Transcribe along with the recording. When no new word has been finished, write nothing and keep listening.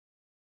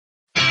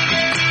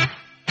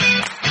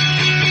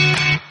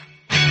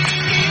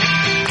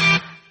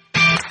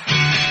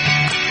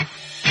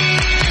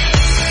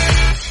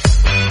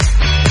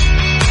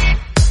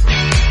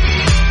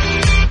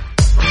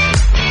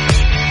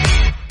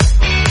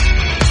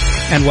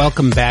And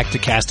welcome back to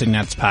Casting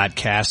Nets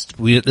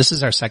Podcast. This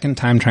is our second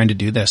time trying to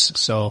do this.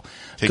 So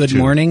good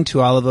morning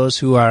to all of those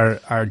who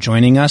are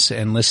joining us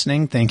and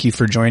listening. Thank you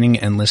for joining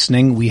and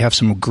listening. We have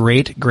some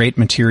great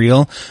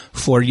material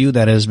for you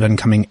that has been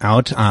coming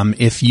out.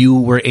 If you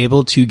were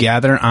able to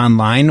gather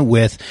online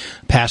with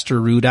Pastor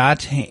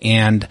Rudot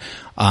and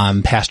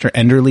Pastor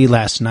Enderly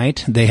last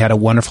night, they had a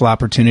wonderful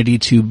opportunity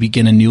to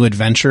begin a new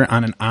adventure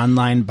on an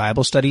online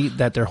Bible study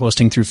that they're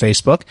hosting through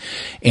Facebook.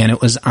 And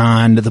it was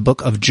on the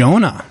book of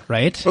Jonah,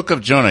 right? Book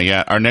of Jonah,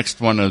 yeah. Our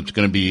next one is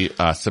going to be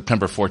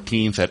September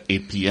 14th at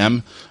 8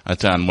 p.m.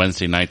 It's on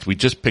Wednesday nights. We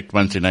just picked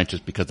Wednesday night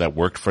just because that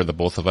worked for the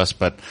both of us.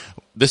 But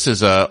this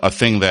is a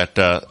thing that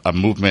a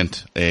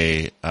movement,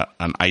 an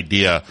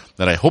idea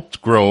that I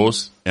hope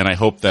grows, and I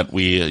hope that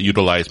we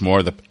utilize more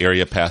of the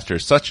area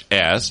pastors, such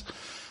as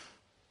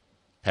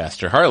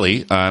Pastor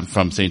Harley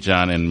from St.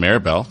 John and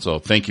Maribel. So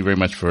thank you very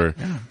much for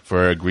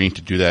agreeing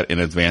to do that in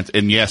advance.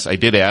 And yes, I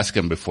did ask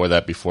him before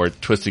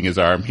twisting his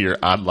arm here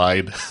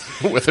online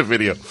with a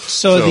video.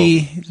 So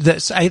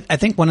I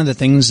think one of the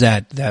things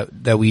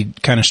that we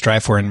kind of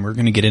strive for, and we're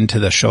going to get into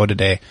the show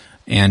today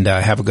and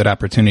have a good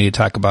opportunity to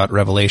talk about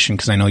Revelation,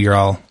 because I know you're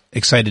all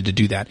excited to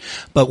do that.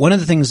 But one of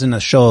the things in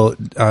the show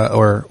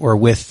or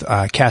with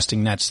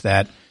Casting Nets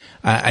that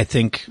I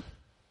think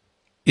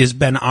has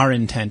been our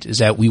intent is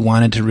that we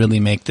wanted to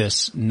really make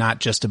this not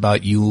just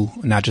about you,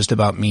 not just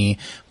about me,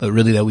 but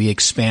really that we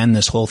expand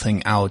this whole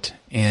thing out.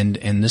 And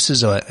this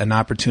is an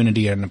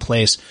opportunity and a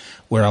place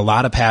where a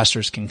lot of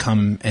pastors can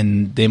come,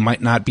 and they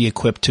might not be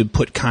equipped to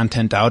put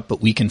content out, but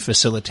we can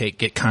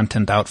get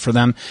content out for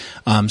them,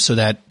 so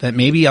that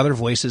maybe other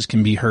voices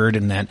can be heard,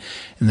 and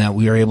that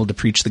we are able to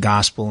preach the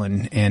gospel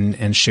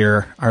and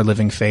share our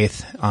living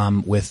faith,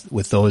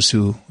 with those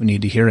who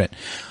need to hear it.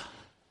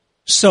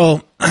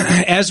 So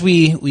as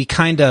we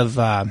kind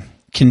of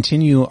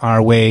continue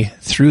our way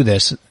through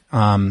this,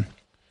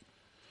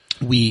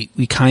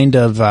 we kind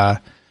of are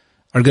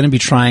going to be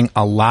trying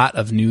a lot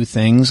of new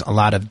things, a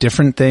lot of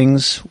different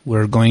things.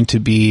 We're going to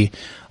be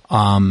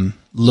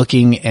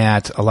looking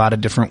at a lot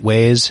of different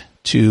ways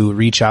to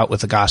reach out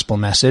with the gospel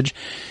message.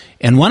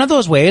 And one of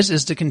those ways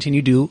is to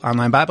continue to do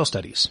online Bible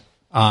studies,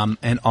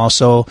 and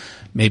also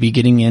maybe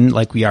getting in,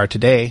 like we are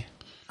today,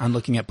 on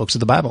looking at books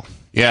of the Bible.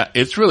 Yeah,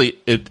 it's really,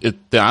 the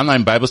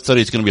online Bible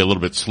study is going to be a little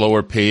bit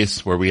slower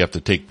pace, where we have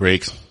to take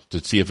breaks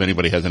to see if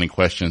anybody has any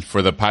questions.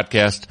 For the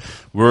podcast,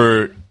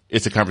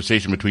 it's a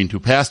conversation between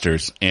two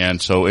pastors, and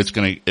so we're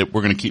going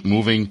to keep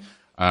moving.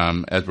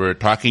 As we're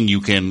talking, you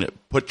can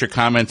put your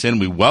comments in.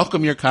 We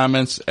welcome your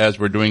comments as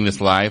we're doing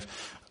this live.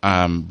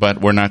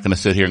 But we're not going to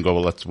sit here and go,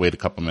 well, let's wait a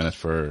couple minutes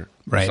for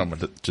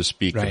someone to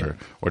speak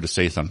or to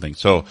say something.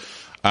 So,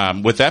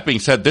 with that being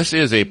said, this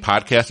is a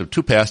podcast of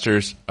two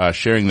pastors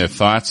sharing their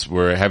thoughts.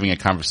 We're having a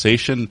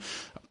conversation.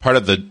 Part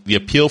of the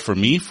appeal for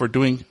me for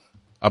doing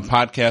a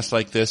podcast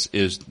like this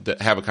is to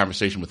have a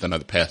conversation with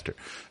another pastor,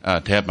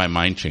 to have my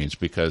mind changed,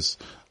 because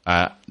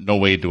no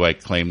way do I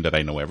claim that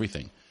I know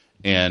everything.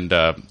 And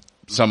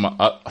some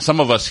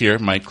of us here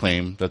might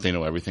claim that they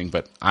know everything,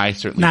 but I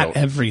certainly not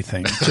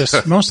everything,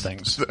 just most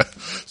things.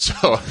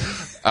 So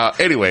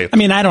anyway, I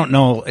mean, I don't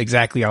know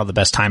exactly all the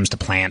best times to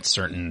plant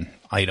certain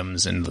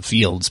items in the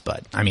fields,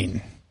 but I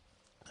mean,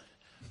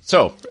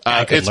 so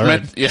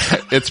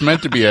it's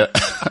meant to be a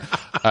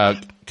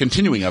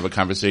continuing of a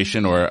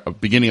conversation, or a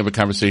beginning of a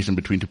conversation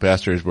between two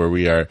pastors, where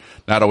we are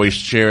not always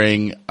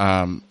sharing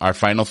our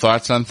final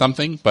thoughts on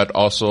something, but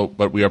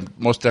we are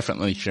most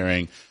definitely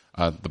sharing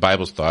the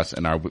Bible's thoughts,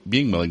 and are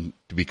being willing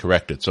to be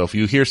corrected. So if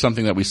you hear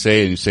something that we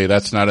say and you say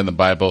that's not in the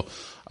Bible,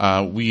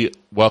 we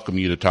welcome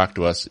you to talk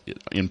to us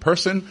in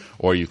person,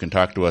 or you can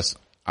talk to us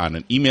on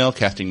an email,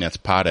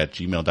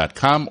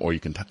 castingnetspod@gmail.com, or you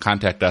can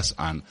contact us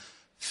on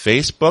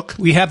Facebook.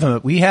 We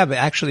have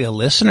actually a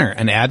listener,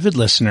 an avid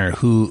listener,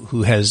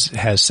 who has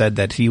said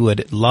that he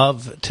would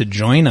love to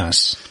join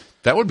us.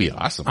 That would be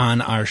awesome on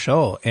our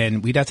show,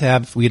 and we'd have to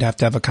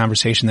have a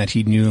conversation that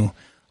he knew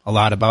a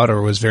lot about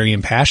or was very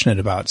impassionate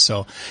about.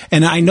 So,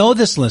 and I know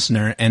this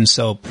listener, and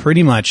so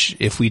pretty much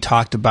if we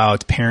talked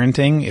about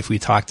parenting, if we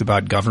talked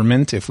about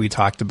government, if we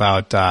talked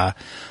about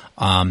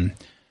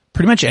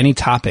pretty much any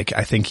topic,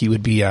 I think he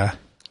would be a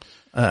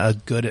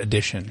good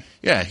addition.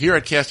 Yeah, here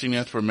at Casting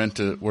Nets,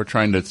 we're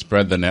trying to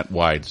spread the net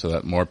wide so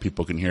that more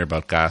people can hear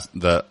about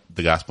the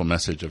gospel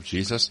message of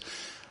Jesus.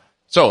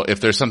 So if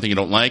there's something you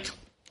don't like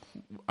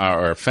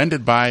or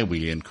offended by,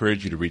 we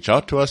encourage you to reach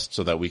out to us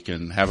so that we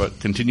can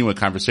continue a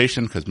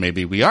conversation, because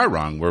maybe we are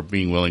wrong. We're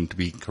being willing to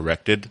be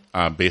corrected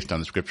based on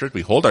the scriptures.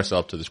 We hold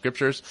ourselves to the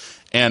scriptures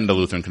and the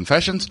Lutheran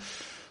confessions.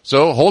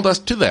 So hold us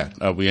to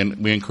that. We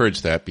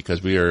encourage that,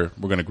 because we're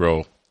going to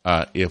grow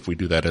if we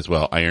do that as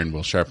well. Iron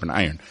will sharpen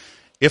iron.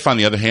 If, on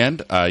the other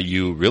hand,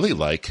 you really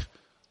like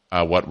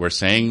what we're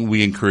saying,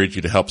 we encourage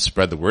you to help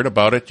spread the word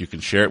about it. You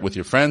can share it with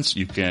your friends.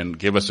 You can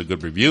give us a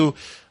good review.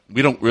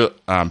 We don't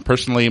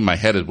personally, my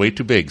head is way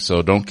too big,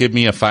 so don't give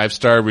me a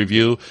 5-star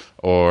review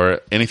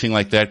or anything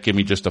like that. Give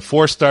me just a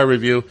 4-star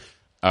review.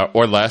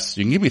 or less.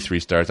 You can give me 3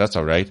 stars. That's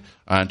all right.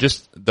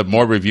 Just the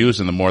more reviews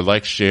and the more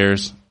likes,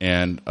 shares,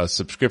 and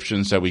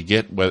subscriptions that we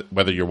get,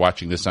 whether you're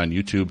watching this on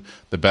YouTube,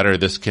 the better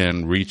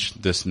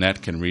this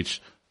net can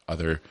reach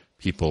other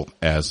people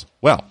as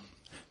well.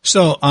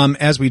 So,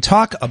 as we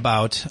talk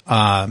about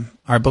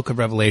our book of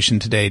Revelation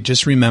today,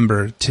 just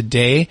remember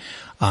today,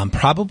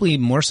 probably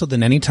more so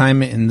than any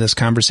time in this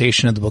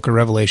conversation of the book of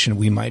Revelation,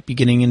 we might be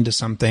getting into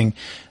something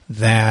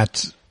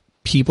that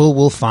people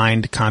will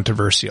find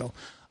controversial.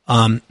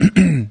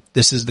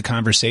 This is the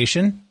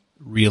conversation.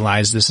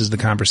 Realize this is the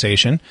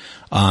conversation.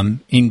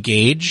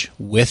 Engage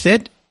with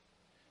it,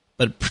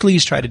 but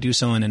please try to do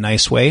so in a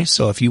nice way.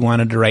 So if you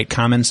wanted to write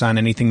comments on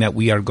anything that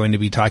we are going to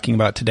be talking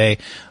about today,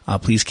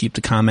 please keep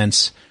the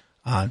comments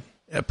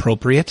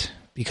appropriate,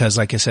 because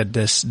like I said,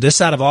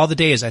 this out of all the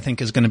days, I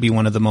think is going to be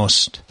one of the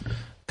most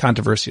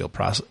controversial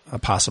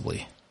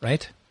possibly,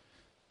 right?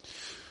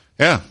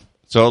 Yeah.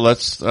 So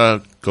let's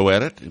go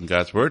at it in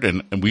God's Word,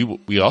 and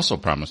we also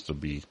promise to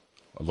be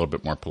a little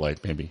bit more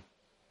polite, maybe.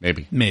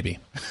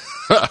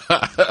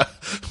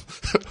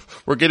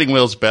 We're getting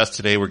Will's best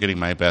today. We're getting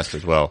my best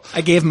as well.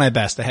 I gave my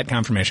best. I had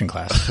confirmation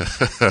class.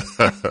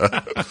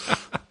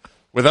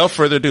 Without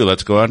further ado,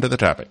 let's go on to the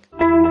topic.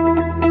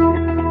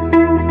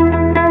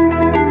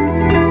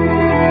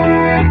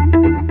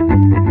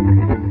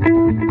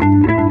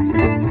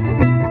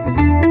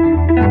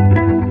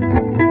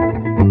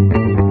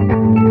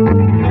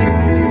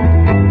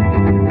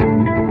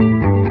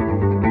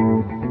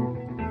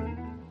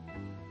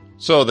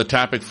 So the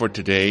topic for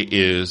today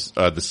is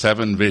the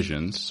 7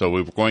 visions. So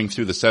we're going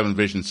through the 7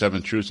 visions,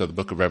 7 truths of the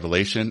book of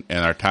Revelation,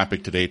 and our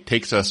topic today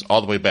takes us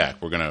all the way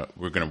back. We're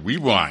gonna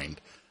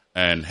rewind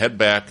and head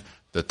back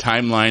the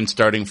timeline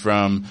starting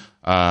from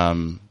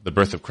the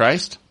birth of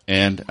Christ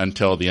and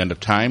until the end of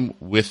time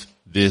with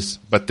this.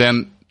 But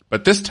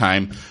this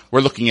time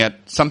we're looking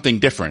at something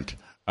different.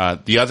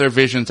 The other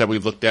visions that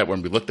we've looked at,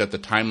 when we looked at the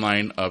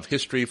timeline of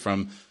history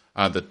from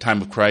the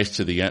time of Christ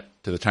to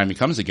the time he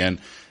comes again,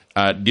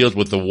 deals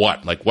with the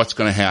what, like what's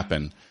going to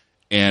happen.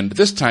 And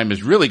this time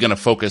is really going to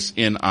focus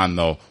in on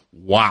the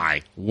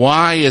why.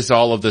 Why is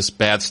all of this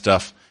bad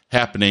stuff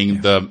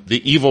happening? Yeah.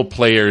 The evil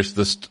players,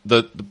 this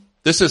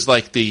is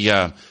like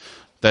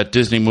that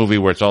Disney movie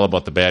where it's all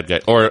about the bad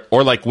guy,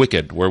 or like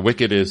Wicked, where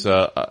Wicked is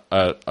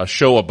a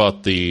show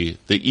about the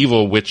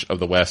evil witch of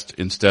the West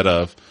instead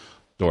of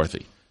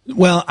Dorothy.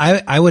 Well,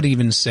 I would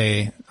even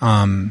say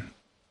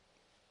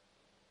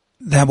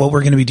that what we're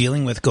going to be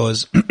dealing with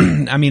goes,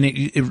 I mean,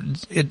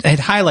 it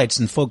highlights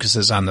and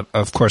focuses on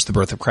of course, the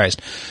birth of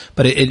Christ,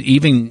 but it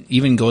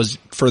even goes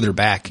further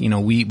back. You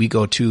know, we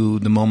go to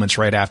the moments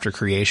right after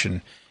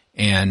creation,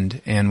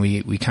 and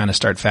we kind of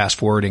start fast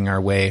forwarding our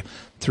way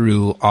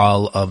through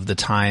all of the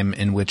time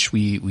in which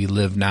we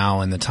live now,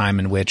 and the time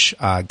in which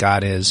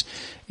God is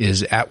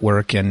at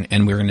work,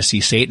 and we're going to see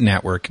Satan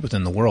at work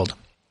within the world.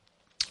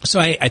 So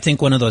I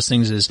think one of those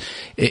things is,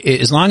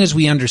 as long as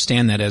we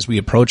understand that as we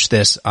approach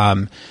this,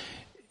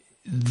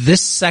 this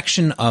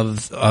section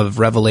of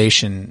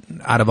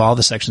Revelation, out of all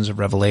the sections of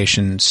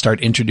Revelation,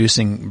 start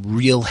introducing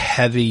real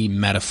heavy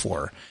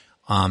metaphor.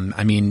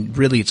 I mean,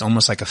 really, it's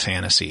almost like a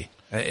fantasy.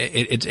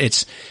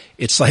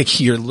 It's like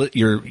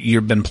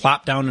you've been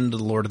plopped down into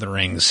the Lord of the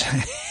Rings,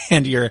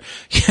 and you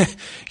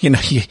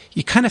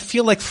kind of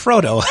feel like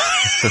Frodo,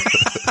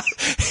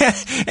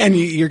 and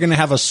you're going to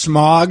have a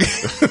Smaug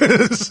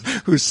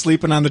who's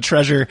sleeping on the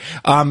treasure.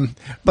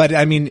 But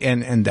I mean,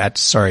 and that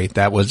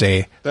was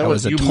a you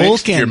Tolkien.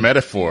 Mixed your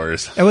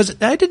metaphors.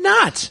 I did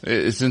not.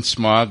 Isn't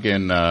Smaug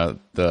in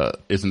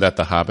isn't that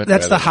the Hobbit?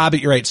 That's the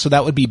Hobbit. You're right. So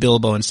that would be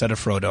Bilbo instead of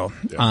Frodo.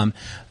 Yeah.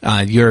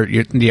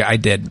 I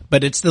did,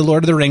 but it's the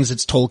Lord of the Rings.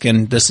 It's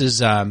Tolkien. This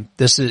is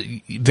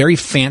very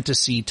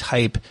fantasy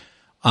type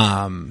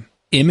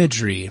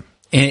imagery,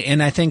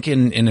 and I think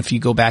if you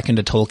go back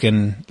into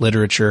Tolkien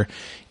literature,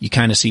 you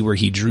kind of see where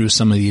he drew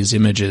some of these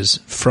images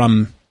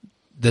from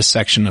this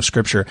section of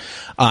Scripture.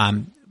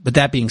 But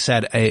that being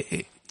said,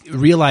 I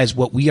realize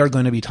what we are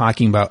going to be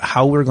talking about,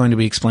 how we're going to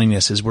be explaining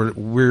this is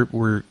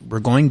we're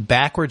going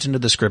backwards into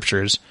the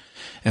Scriptures,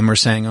 and we're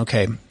saying,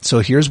 okay, so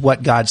here's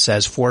what God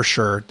says for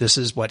sure. This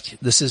is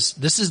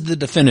the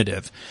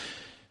definitive.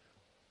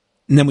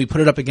 And then we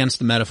put it up against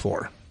the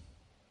metaphor,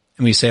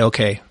 and we say,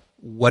 okay,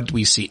 what do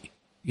we see?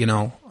 You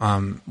know,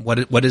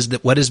 what is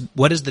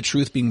the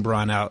truth being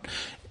brought out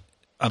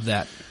of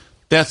that?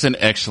 That's an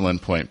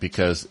excellent point,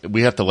 because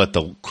we have to let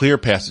the clear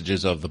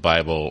passages of the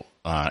Bible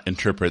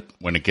interpret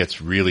when it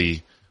gets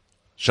really,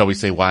 shall we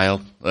say,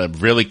 wild,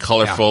 really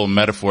colorful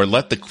metaphor.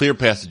 Let the clear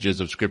passages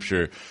of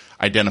Scripture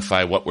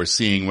identify what we're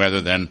seeing,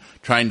 rather than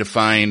trying to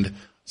find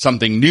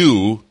something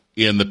new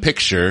in the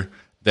picture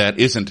that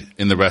isn't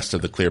in the rest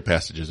of the clear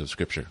passages of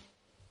Scripture.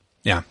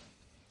 Yeah.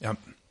 Yep.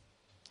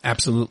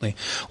 Absolutely.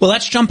 Well,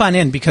 let's jump on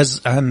in, because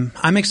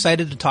I'm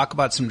excited to talk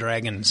about some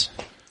dragons.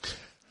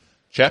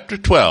 Chapter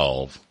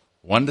 12,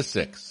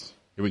 1-6.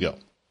 Here we go.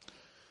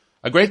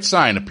 A great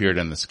sign appeared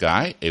in the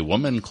sky, a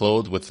woman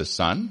clothed with the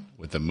sun,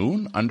 with the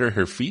moon under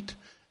her feet,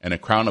 and a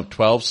crown of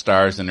 12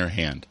 stars in her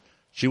hand.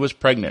 She was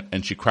pregnant,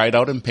 and she cried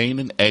out in pain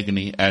and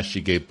agony as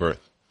she gave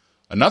birth.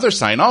 Another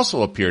sign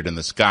also appeared in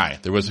the sky.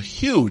 There was a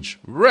huge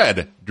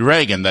red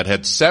dragon that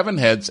had 7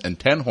 heads and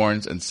 10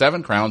 horns and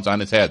 7 crowns on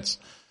his heads.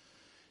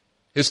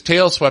 His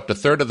tail swept a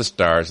third of the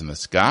stars in the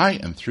sky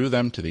and threw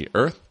them to the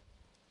earth.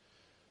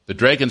 The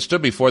dragon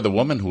stood before the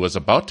woman who was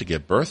about to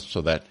give birth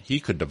so that he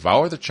could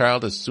devour the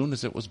child as soon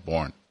as it was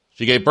born.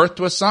 She gave birth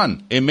to a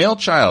son, a male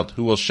child,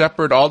 who will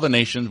shepherd all the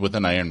nations with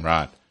an iron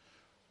rod.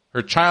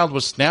 Her child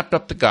was snapped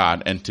up to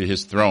God and to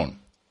his throne.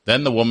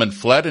 Then the woman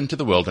fled into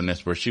the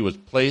wilderness where she was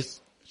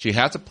placed. She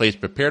has a place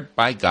prepared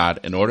by God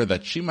in order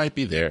that she might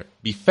be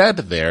fed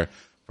there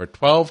for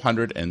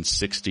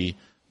 1,260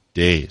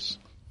 days.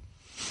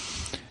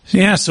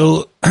 Yeah,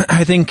 so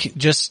I think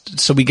just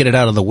so we get it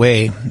out of the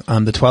way, the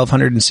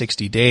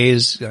 1,260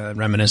 days,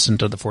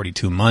 reminiscent of the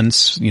 42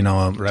 months,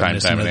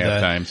 reminiscent of the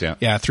times,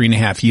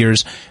 3.5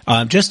 years.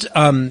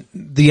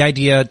 The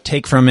idea,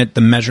 take from it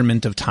the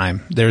measurement of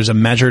time. There's a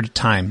measured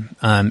time.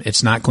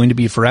 It's not going to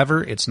be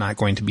forever. It's not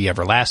going to be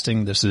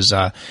everlasting. This is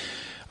a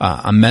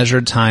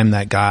measured time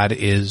that God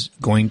is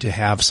going to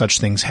have such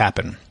things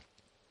happen.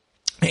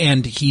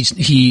 And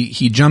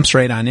he jumps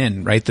right on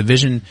in, right? The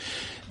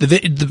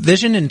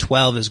vision in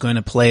 12 is going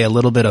to play a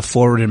little bit of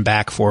forward and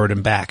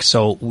back.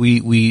 So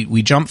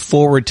we jump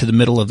forward to the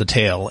middle of the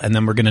tale, and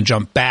then we're going to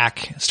jump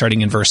back,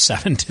 starting in verse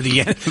 7 to the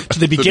end, to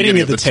the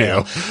beginning of the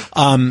tale.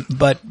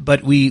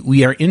 But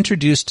we are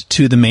introduced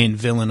to the main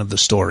villain of the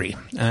story.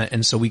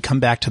 And so we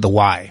come back to the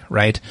why,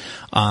 right?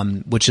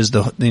 Which is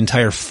the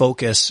entire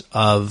focus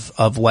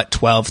of what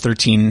 12,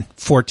 13,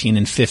 14,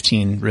 and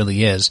 15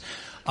 really is.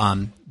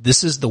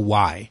 This is the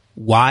why.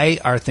 Why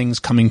are things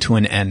coming to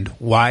an end?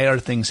 Why are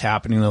things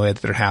happening the way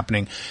that they're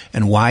happening?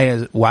 And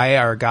why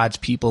are God's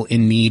people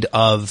in need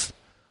of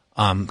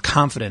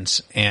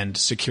confidence and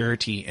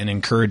security and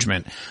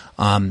encouragement?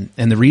 And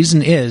the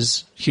reason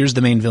is, here's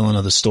the main villain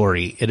of the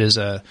story. It is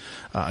a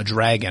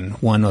dragon,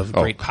 one of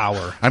great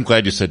power. I'm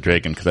glad you said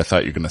dragon because I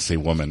thought you were going to say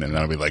woman, and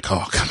I'll be like,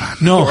 oh, come on.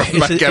 No,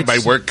 I got my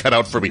work cut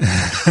out for me.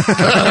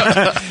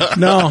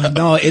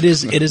 No, it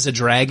is a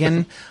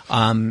dragon.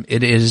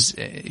 It is,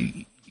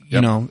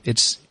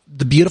 it's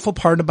the beautiful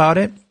part about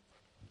it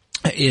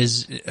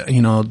is,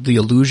 the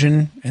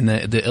illusion and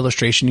the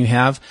illustration you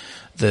have,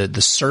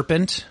 the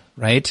serpent,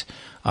 right?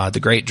 The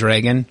great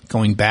dragon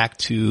going back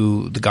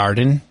to the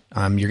garden.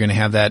 You're going to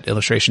have that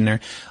illustration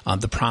there.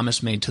 The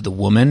promise made to the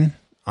woman,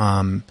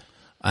 and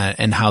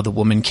how the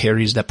woman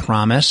carries that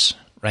promise,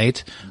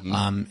 right?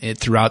 Mm-hmm.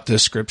 Throughout the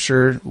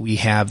scripture, we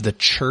have the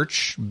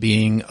church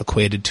being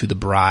equated to the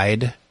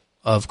bride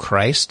of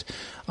Christ.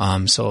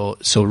 So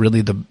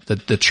really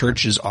the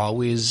church is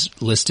always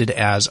listed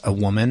as a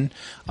woman,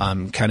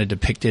 kind of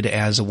depicted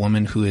as a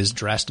woman who is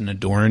dressed and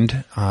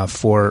adorned,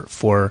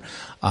 for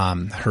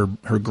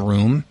her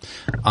groom.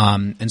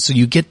 And so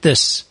you get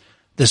this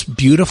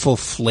beautiful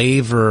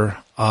flavor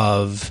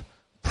of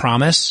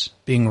promise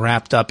being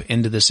wrapped up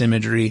into this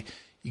imagery.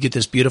 You get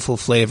this beautiful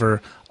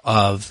flavor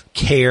of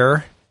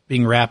care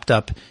being wrapped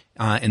up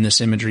in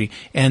this imagery,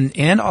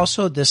 and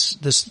also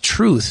this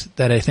truth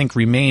that I think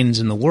remains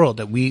in the world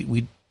that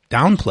we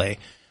downplay,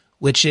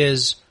 which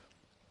is,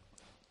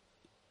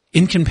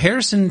 in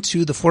comparison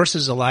to the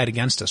forces allied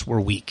against us, we're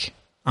weak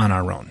on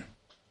our own.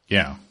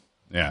 Yeah.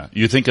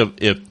 You think of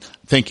it.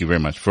 Thank you very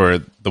much for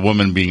the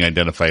woman being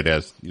identified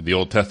as the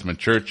Old Testament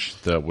church,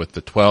 with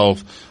the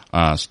 12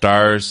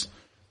 stars.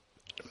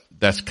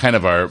 That's kind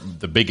of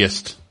the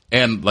biggest,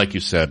 and like you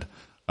said,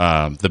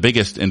 the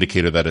biggest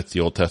indicator that it's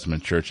the Old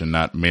Testament church and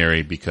not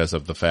Mary, because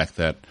of the fact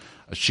that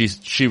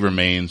she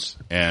remains,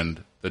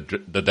 and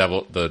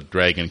the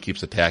dragon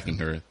keeps attacking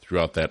her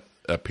throughout that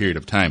period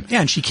of time.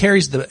 Yeah, and she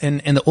carries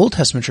and the Old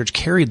Testament church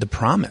carried the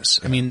promise.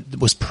 I mean,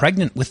 was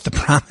pregnant with the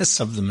promise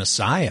of the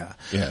Messiah.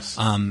 Yes.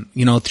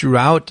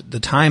 Throughout the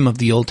time of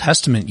the Old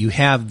Testament, you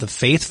have the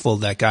faithful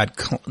that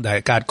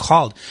God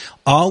called,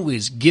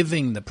 always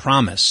giving the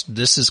promise.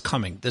 This is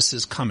coming. This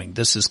is coming.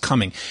 This is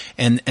coming.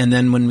 And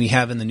then when we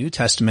have in the New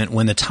Testament,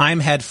 when the time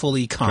had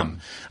fully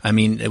come, I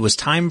mean, it was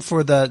time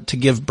to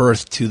give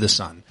birth to the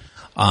Son,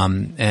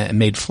 and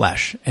made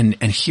flesh. And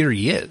here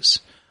he is.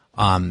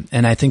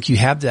 And I think you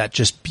have that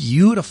just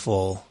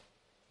beautiful,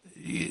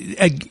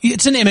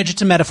 it's an image,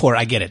 it's a metaphor,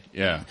 I get it.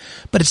 Yeah.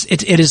 But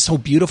it is so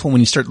beautiful when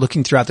you start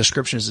looking throughout the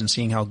scriptures and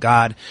seeing how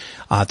God,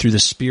 through the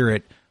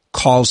Spirit,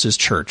 calls his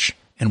church.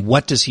 And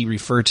what does he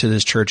refer to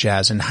this church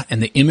as? And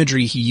the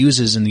imagery he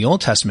uses in the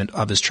Old Testament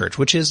of his church,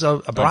 which is a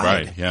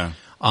bride. Right, yeah.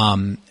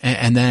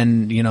 And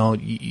then,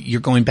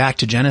 you're going back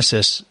to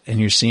Genesis and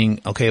you're seeing,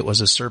 okay, it was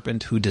a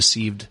serpent who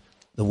deceived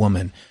the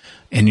woman.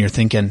 And you're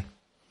thinking,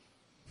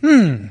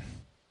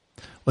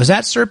 was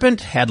that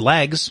serpent? Had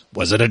legs.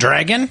 Was it a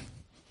dragon?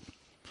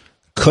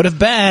 Could have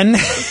been.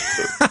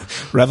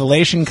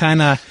 Revelation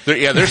kind of.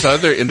 There's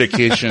other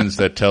indications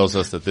that tells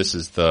us that this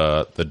is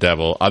the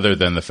devil, other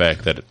than the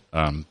fact that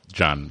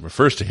John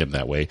refers to him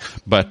that way.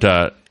 But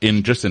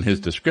in his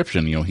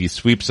description, he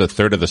sweeps a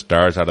third of the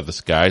stars out of the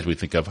skies. We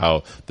think of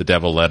how the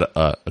devil led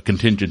a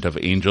contingent of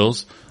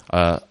angels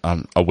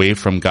away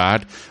from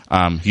God.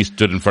 He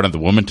stood in front of the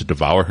woman to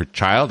devour her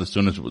child as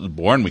soon as it was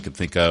born. We could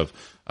think of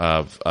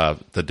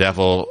the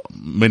devil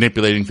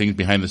manipulating things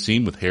behind the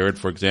scene with Herod,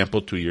 for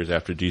example, 2 years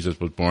after Jesus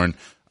was born,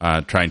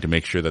 trying to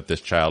make sure that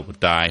this child would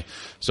die.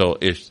 So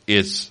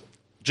it's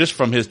just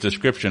from his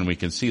description, we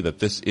can see that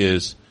this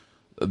is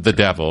the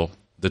devil.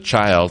 The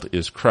child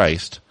is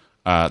Christ.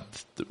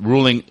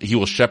 Ruling, he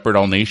will shepherd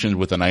all nations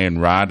with an iron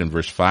rod. In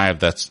verse 5,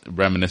 that's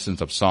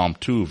reminiscent of Psalm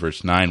 2,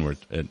 verse 9. We're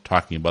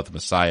talking about the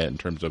Messiah in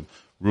terms of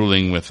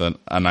ruling with an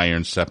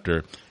iron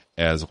scepter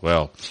as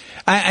well.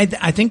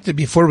 I think that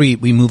before we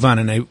move on,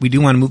 and we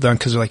do want to move on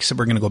because, like I said,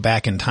 we're going to go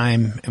back in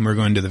time and we're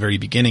going to the very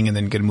beginning and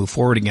then going to move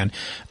forward again.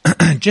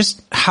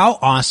 Just how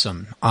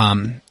awesome,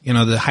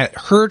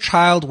 her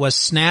child was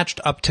snatched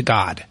up to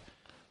God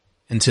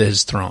and to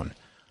his throne.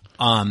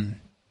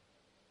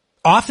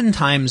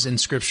 Oftentimes in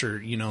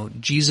Scripture,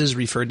 Jesus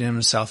referred to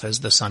himself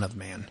as the Son of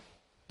Man.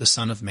 The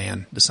Son of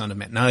Man, the Son of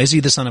Man. Now, is he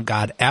the Son of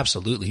God?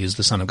 Absolutely, he is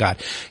the Son of God.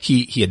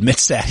 He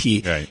admits that.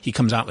 He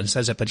comes out and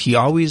says it, but he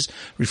always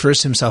refers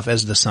to himself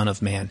as the Son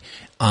of Man.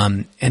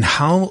 And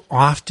how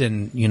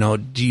often,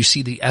 do you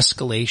see the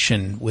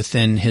escalation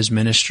within his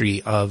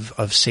ministry of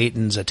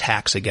Satan's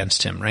attacks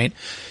against him, right?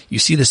 You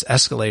see this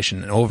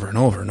escalation over and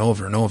over and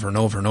over and over and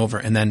over and over.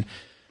 And then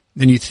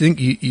you think,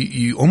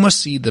 you almost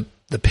see the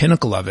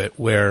pinnacle of it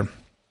where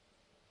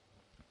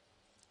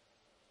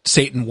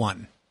Satan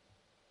won.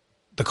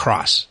 The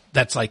cross.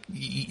 That's like,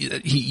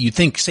 you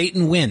think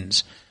Satan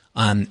wins.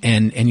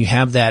 And you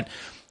have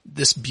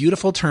this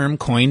beautiful term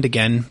coined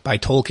again by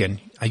Tolkien,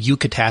 a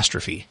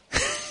eucatastrophe,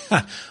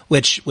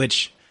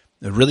 which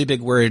a really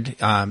big word,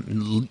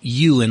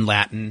 eu in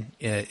Latin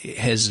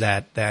has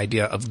the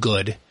idea of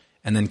good,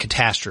 and then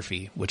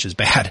catastrophe, which is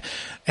bad.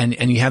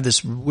 And you have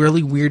this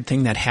really weird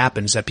thing that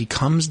happens that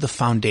becomes the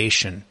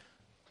foundation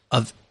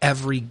of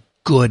every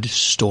good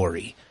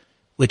story,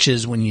 which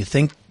is when you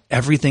think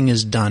everything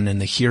is done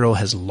and the hero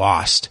has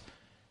lost,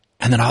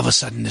 and then all of a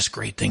sudden this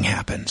great thing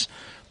happens.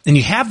 And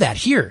you have that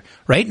here,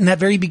 right? In that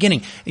very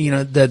beginning,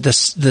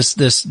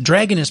 this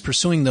dragon is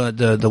pursuing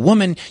the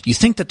woman. You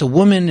think that the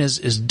woman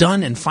is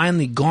done and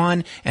finally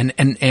gone,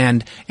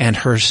 and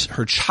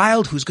her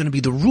child, who's going to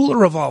be the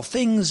ruler of all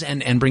things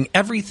and bring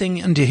everything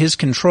into his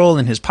control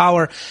and his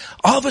power,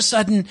 all of a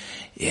sudden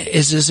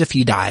is as if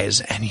he dies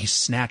and he's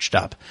snatched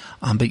up.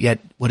 But yet,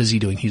 what is he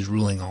doing? He's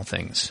ruling all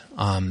things.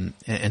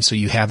 And so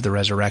you have the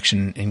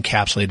resurrection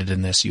encapsulated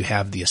in this. You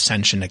have the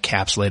ascension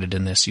encapsulated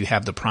in this. You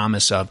have the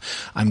promise of,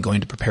 I'm going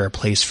to prepare a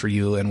place for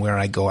you, and where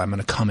I go, I'm going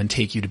to come and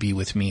take you to be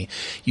with me.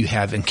 You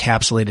have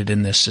encapsulated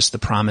in this just the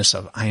promise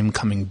of, I am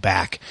coming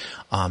back.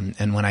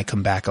 And when I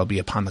come back, I'll be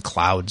upon the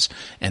clouds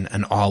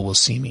and all will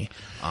see me.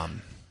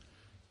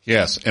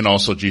 Yes, and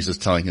also Jesus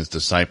telling his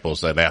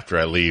disciples that after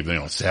I leave,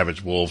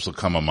 savage wolves will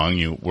come among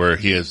you, where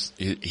he's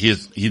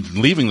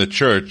leaving the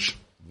church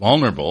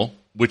vulnerable,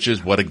 which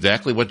is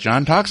exactly what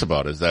John talks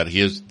about, is that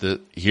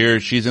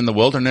she's in the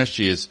wilderness,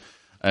 she is,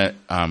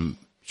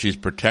 she's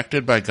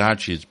protected by God,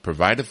 she's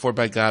provided for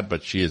by God,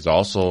 but she is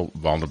also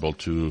vulnerable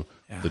to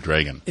the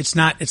dragon.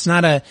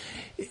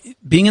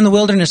 Being in the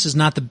wilderness is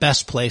not the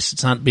best place.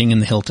 It's not being in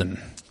the Hilton.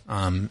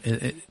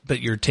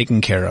 But you're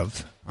taken care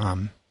of.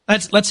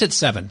 Let's hit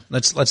 7.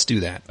 Let's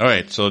do that. All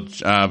right. So,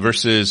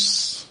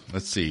 verses,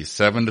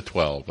 7 to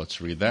 12.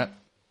 Let's read that.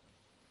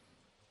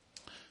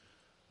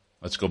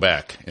 Let's go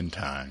back in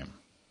time.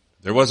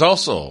 There was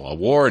also a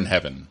war in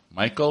heaven.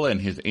 Michael and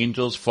his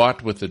angels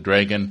fought with the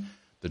dragon.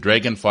 The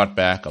dragon fought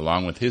back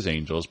along with his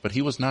angels, but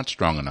he was not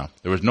strong enough.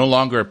 There was no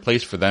longer a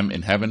place for them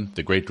in heaven.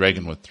 The great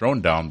dragon was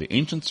thrown down, the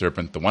ancient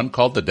serpent, the one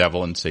called the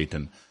devil and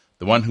Satan,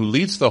 the one who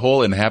leads the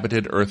whole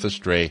inhabited earth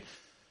astray.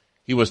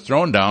 He was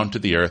thrown down to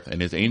the earth,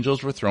 and his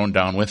angels were thrown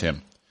down with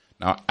him.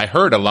 Now I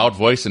heard a loud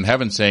voice in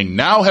heaven saying,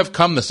 Now have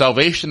come the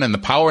salvation and the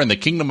power and the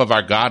kingdom of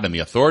our God and the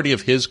authority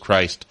of his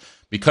Christ,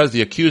 because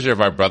the accuser of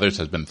our brothers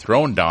has been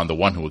thrown down, the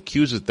one who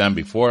accuses them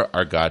before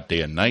our God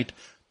day and night.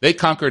 They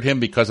conquered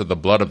him because of the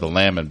blood of the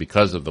Lamb and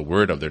because of the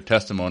word of their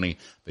testimony.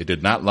 They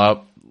did not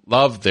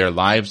love their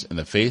lives in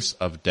the face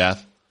of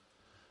death.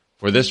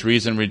 For this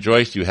reason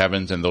rejoice, you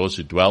heavens, and those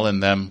who dwell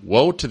in them.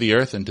 Woe to the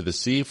earth and to the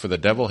sea, for the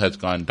devil has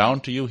gone down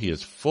to you. He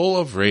is full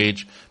of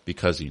rage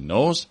because he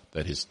knows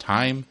that his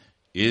time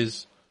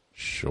is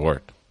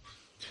short.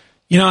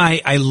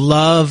 I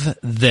love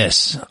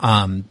this.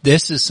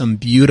 This is some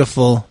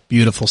beautiful,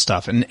 beautiful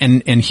stuff.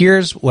 And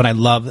here's what I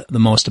love the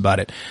most about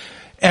it.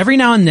 Every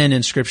now and then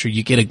in Scripture,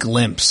 you get a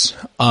glimpse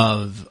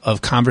of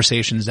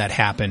conversations that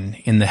happen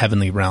in the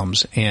heavenly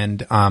realms.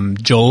 And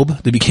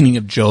Job, the beginning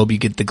of Job, you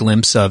get the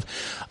glimpse of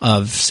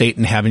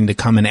Satan having to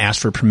come and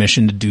ask for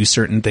permission to do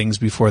certain things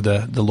before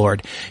the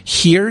Lord.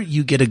 Here,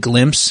 you get a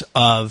glimpse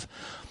of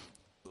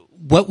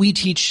what we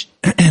teach,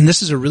 and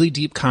this is a really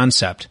deep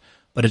concept,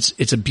 but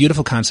it's a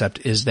beautiful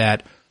concept, is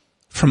that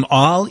from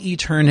all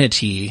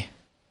eternity,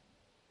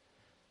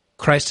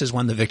 Christ has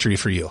won the victory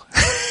for you.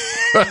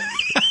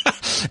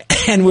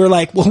 And we're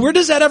like, well, where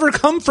does that ever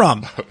come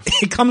from?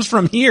 It comes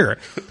from here.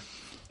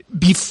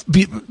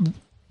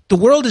 The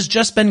world has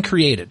just been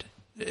created.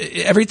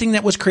 Everything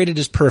that was created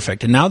is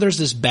perfect. And now there's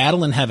this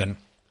battle in heaven.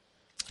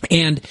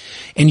 And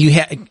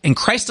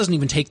Christ doesn't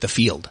even take the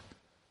field.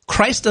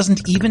 Christ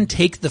doesn't even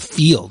take the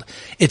field.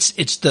 It's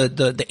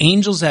the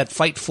angels that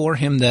fight for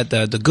him, that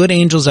the good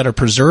angels that are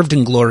preserved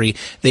in glory,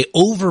 they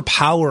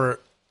overpower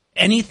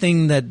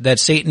anything that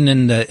Satan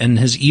and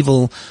his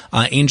evil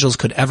angels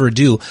could ever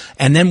do.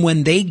 And then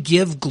when they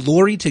give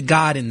glory to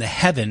God in the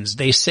heavens,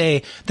 they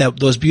say that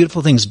those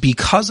beautiful things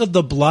because of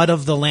the blood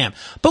of the Lamb.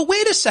 But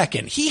wait a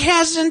second, he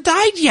hasn't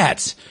died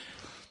yet.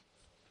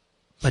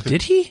 But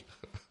did he?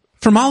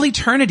 From all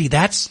eternity,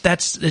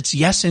 it's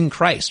yes in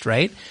Christ,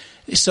 right?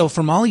 So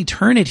from all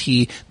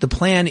eternity, the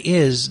plan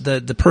is,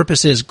 the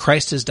purpose is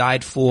Christ has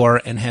died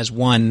for and has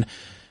won.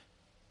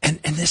 And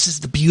this is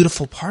the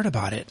beautiful part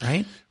about it,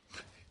 right?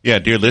 Yeah,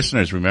 dear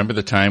listeners, remember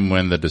the time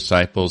when the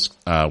disciples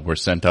were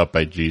sent out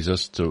by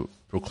Jesus to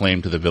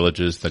proclaim to the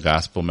villages the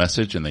gospel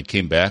message, and they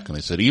came back and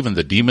they said, even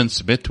the demons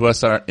submit to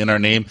us in our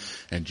name.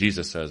 And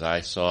Jesus says,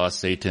 I saw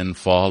Satan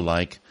fall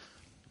like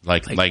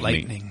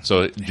lightning.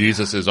 So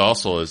Jesus is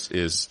also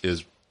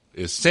is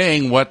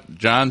saying what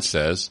John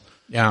says.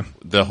 Yeah.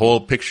 The whole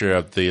picture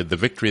of the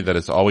victory that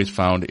is always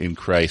found in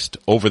Christ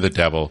over the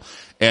devil.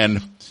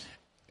 And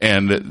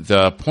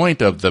the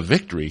point of the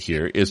victory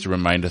here is to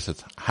remind us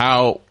of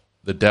how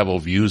the devil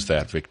views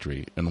that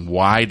victory, and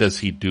why does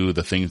he do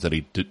the things that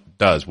he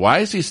does? Why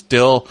is he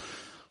still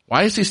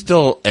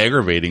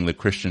aggravating the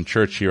Christian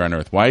church here on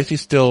earth? Why is he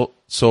still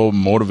so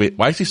motivated?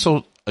 Why is he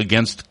so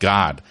against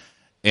God?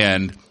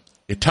 And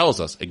it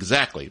tells us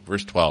exactly,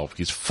 verse 12,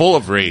 he's full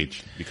of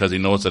rage because he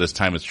knows that his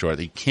time is short.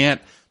 He can't,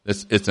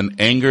 it's an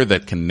anger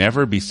that can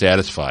never be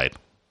satisfied.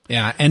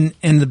 Yeah. And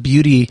the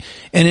beauty,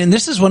 and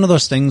this is one of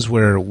those things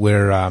where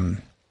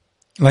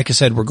like I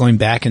said, we're going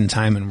back in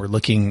time and we're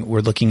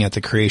looking at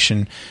the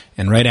creation,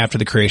 and right after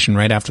the creation,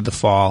 right after the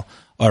fall,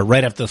 or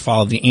right after the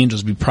fall of the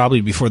angels,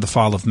 probably before the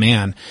fall of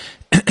man,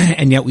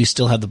 and yet we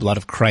still have the blood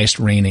of Christ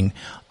reigning.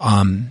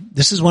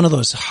 This is one of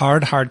those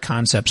hard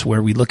concepts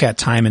where we look at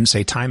time and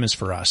say time is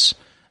for us.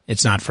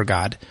 It's not for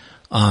God.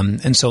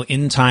 And so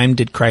in time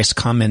did Christ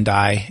come and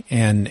die,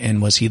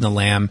 and was he the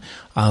Lamb,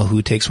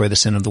 who takes away the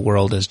sin of the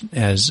world,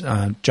 as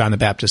John the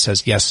Baptist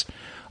says, yes.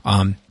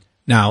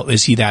 Now,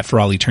 is he that for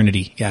all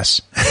eternity?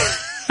 Yes.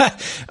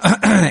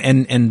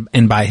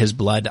 And by his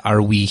blood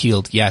are we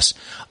healed? Yes.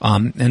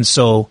 And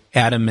so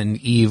Adam and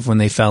Eve, when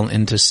they fell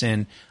into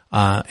sin,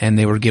 and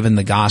they were given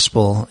the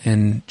gospel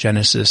in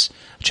Genesis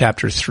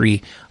chapter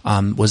 3,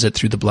 was it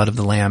through the blood of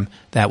the Lamb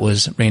that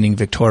was reigning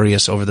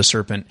victorious over the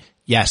serpent?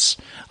 Yes.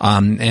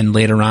 And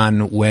later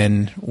on,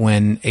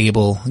 when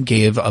Abel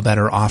gave a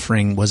better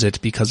offering, was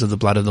it because of the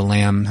blood of the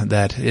Lamb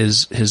that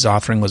his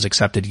offering was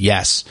accepted?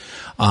 Yes.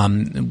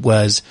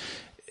 Was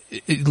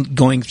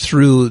going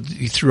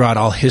throughout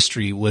all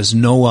history, was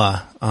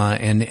Noah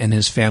and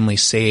his family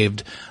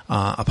saved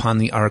upon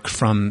the ark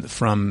from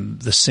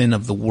the sin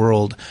of the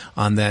world,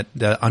 that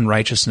the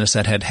unrighteousness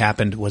that had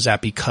happened? Was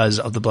that because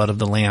of the blood of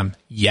the Lamb?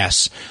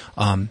 Yes.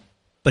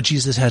 But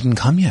Jesus hasn't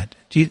come yet.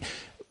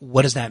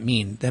 What does that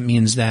mean? That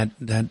means that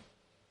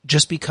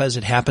just because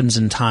it happens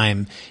in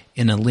time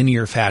in a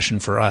linear fashion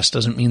for us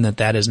doesn't mean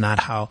that is not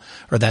how,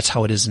 or that's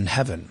how it is in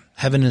heaven.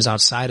 Heaven is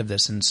outside of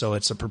this, and so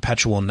it's a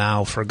perpetual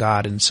now for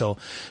God. And so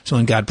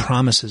when God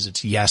promises,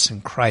 it's yes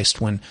in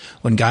Christ. When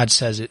God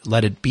says it,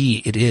 let it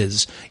be, it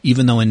is,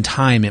 even though in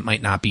time it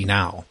might not be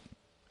now.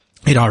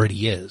 It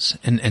already is.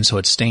 And so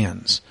it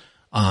stands.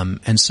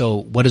 And so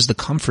what is the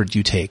comfort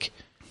you take?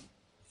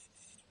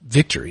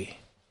 Victory.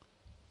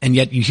 And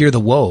yet you hear the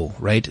woe,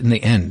 right, in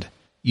the end.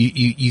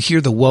 You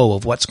hear the woe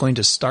of what's going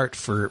to start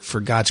for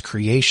God's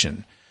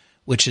creation,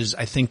 which is,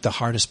 I think, the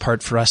hardest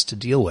part for us to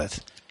deal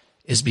with,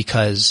 is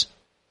because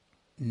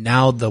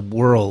now the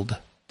world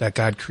that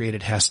God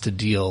created has to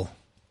deal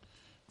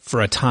for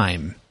a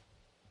time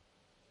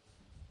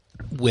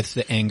with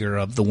the anger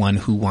of the one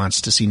who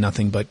wants to see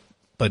nothing but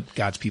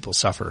God's people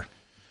suffer.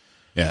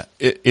 Yeah,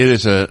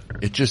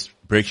 it just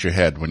breaks your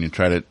head when you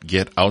try to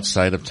get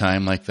outside of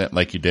time like that,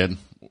 like you did.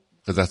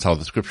 Because that's how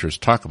the scriptures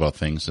talk about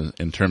things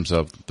in terms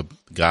of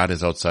God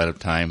is outside of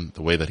time,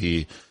 the way that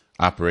he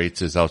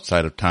operates is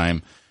outside of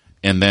time.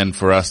 And then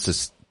for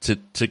us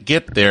to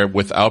get there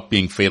without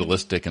being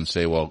fatalistic and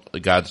say, well,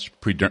 God's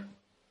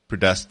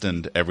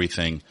predestined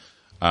everything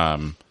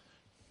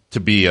to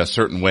be a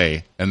certain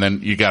way. And then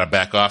you got to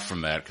back off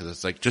from that, because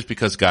it's like, just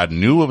because God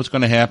knew what was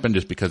going to happen,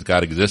 just because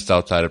God exists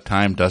outside of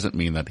time, doesn't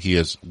mean that he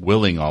is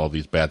willing all of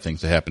these bad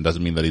things to happen.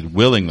 Doesn't mean that he's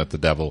willing that the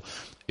devil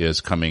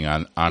is coming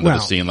onto the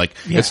scene. Like,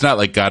 yeah. It's not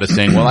like God is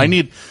saying, well, I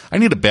need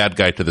a bad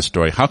guy to the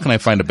story. How can I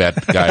find a bad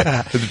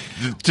guy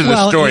to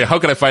the story? How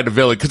can I find a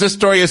villain? Because this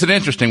story isn't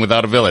interesting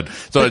without a villain.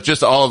 So it's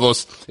just all of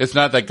those. It's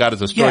not that God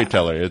is a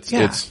storyteller.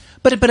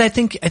 But I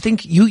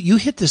think you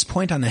hit this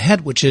point on the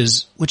head, which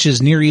is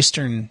Near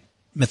Eastern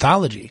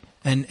mythology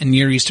and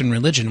Near Eastern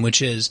religion,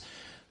 which is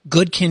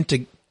good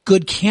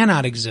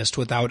cannot exist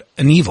without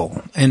an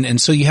evil. And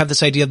so you have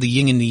this idea of the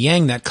yin and the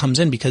yang that comes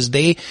in, because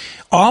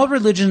all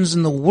religions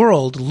in the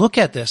world look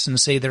at this and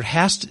say there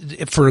has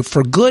to,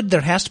 for good,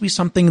 there has to be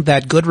something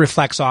that good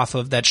reflects off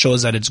of that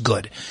shows that it's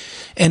good.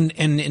 And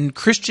in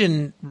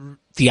Christian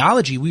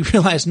theology, we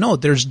realize, no,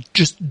 there's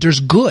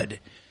good.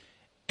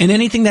 And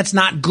anything that's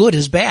not good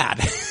is bad.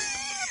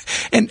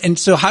 And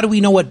so how do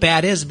we know what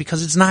bad is?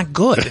 Because it's not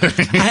good.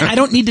 I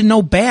don't need to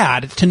know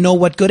bad to know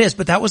what good is,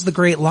 but that was the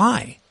great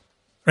lie.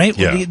 Right?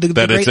 Yeah,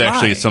 that it's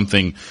actually lie.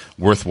 something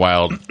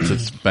worthwhile to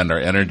spend our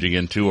energy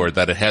into, or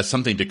that it has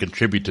something to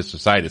contribute to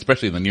society,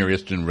 especially in the Near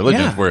Eastern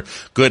religions, where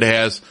good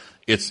has,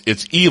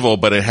 it's evil,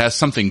 but it has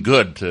something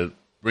good to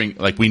bring,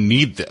 like, we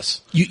need this.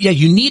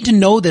 You need to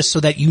know this so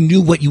that you knew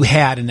what you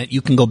had and that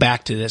you can go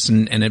back to this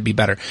and it'd be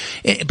better.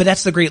 But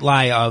that's the great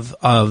lie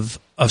of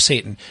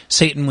Satan.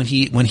 Satan, when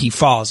he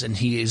falls and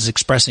he is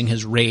expressing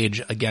his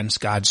rage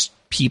against God's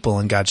people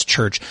and God's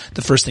church,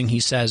 the first thing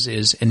he says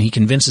is, and he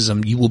convinces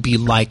them, you will be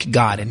like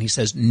God. And he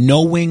says,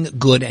 knowing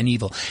good and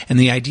evil. And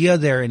the idea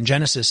there in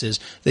Genesis is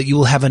that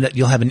you'll have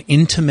an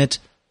intimate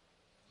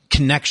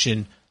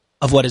connection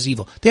of what is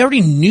evil. They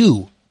already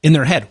knew in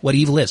their head what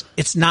evil is.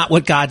 It's not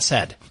what God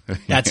said.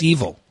 That's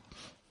evil.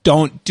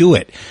 Don't do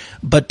it.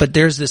 But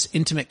there's this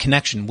intimate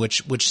connection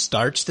which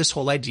starts this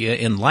whole idea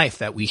in life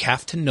that we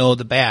have to know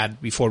the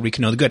bad before we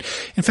can know the good.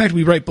 In fact,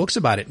 we write books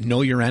about it.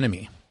 Know your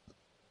enemy.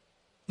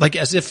 Like,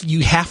 as if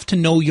you have to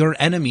know your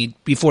enemy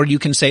before you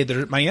can say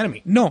they're my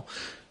enemy. No.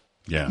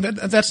 Yeah.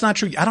 That's not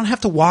true. I don't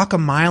have to walk a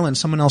mile in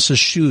someone else's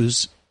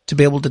shoes to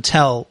be able to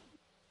tell,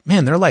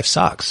 man, their life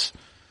sucks.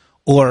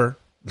 Or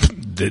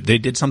they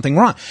did something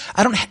wrong.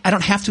 I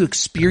don't have to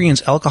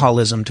experience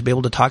alcoholism to be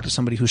able to talk to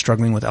somebody who's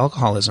struggling with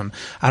alcoholism.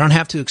 I don't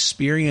have to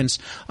experience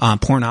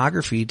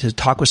pornography to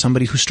talk with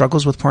somebody who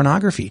struggles with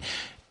pornography.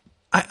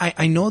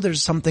 I know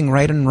there's something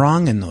right and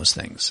wrong in those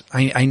things.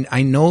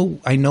 I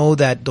know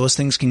that those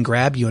things can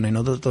grab you, and I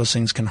know that those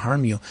things can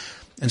harm you.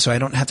 And so I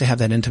don't have to have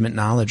that intimate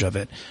knowledge of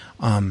it.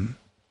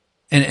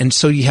 And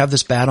so you have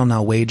this battle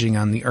now waging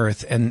on the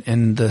earth,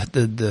 and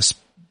the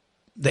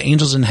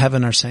angels in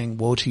heaven are saying,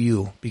 woe to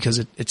you,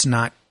 because it's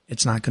not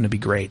going to be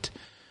great.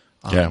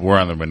 Yeah, we're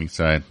on the winning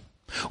side.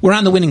 We're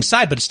on the winning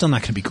side, but it's still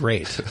not going to be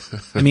great.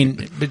 I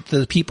mean, but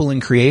the people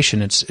in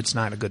creation, it's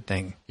not a good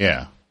thing.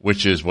 Yeah.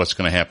 Which is what's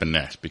going to happen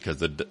next, because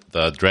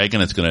the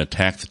dragon is going to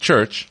attack the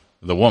church,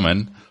 the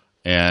woman,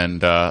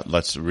 and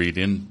let's read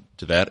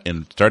into that,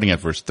 and starting at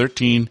verse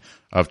 13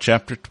 of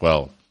chapter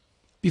 12.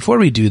 Before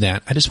we do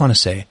that, I just want to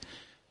say,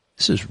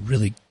 this is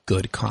really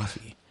good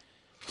coffee.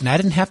 And I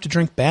didn't have to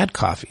drink bad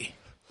coffee.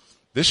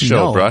 This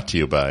show brought to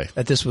you by...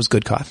 that this was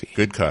good coffee.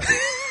 Good coffee.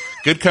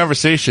 Good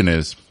conversation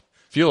is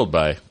fueled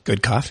by...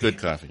 good coffee. Good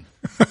coffee.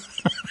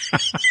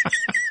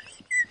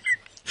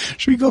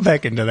 Should we go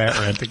back into that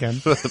rant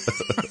again?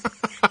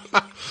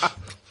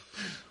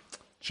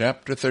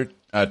 Chapter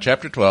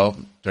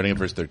 12, starting at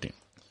verse 13.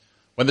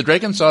 When the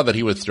dragon saw that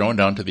he was thrown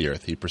down to the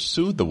earth, he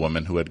pursued the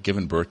woman who had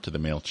given birth to the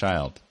male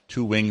child.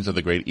 2 wings of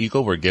the great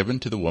eagle were given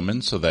to the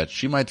woman so that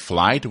she might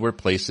fly to her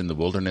place in the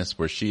wilderness,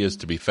 where she is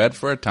to be fed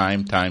for a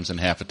time, times and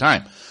half a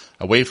time,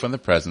 away from the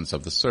presence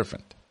of the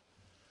serpent.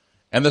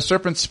 And the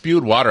serpent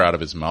spewed water out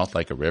of his mouth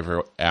like a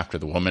river after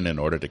the woman in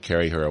order to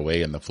carry her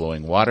away in the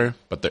flowing water.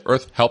 But the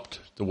earth helped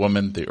the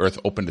woman. The earth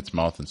opened its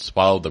mouth and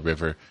swallowed the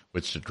river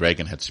which the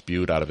dragon had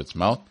spewed out of its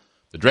mouth.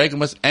 The dragon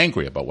was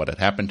angry about what had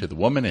happened to the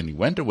woman, and he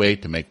went away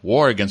to make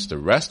war against the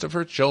rest of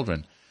her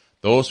children,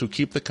 those who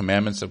keep the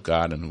commandments of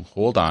God and who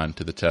hold on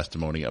to the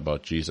testimony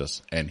about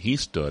Jesus. And he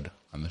stood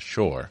on the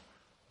shore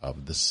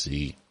of the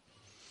sea.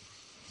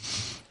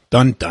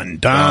 Dun, dun,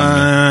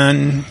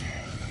 dun.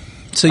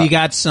 So you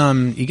got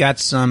some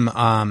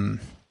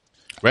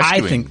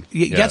Rescuing. I think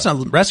you got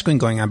some rescuing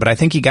going on, but I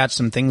think you got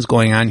some things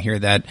going on here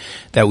that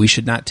we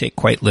should not take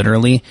quite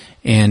literally,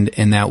 and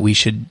that we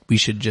should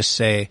just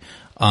say,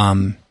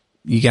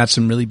 you got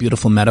some really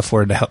beautiful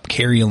metaphor to help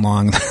carry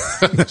along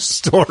the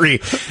story.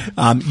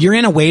 You're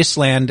in a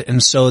wasteland,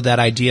 and so that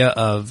idea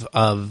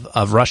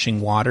of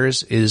rushing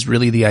waters is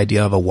really the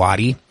idea of a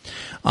wadi.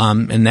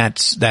 And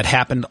that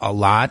happened a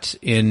lot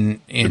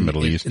in the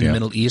Middle East, the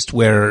Middle East,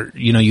 where,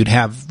 you'd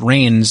have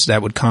rains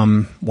that would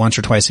come once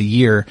or twice a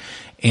year.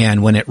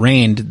 And when it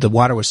rained, the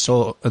ground was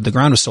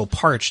so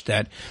parched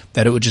that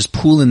it would just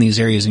pool in these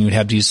areas, and you'd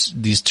have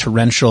these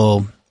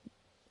torrential,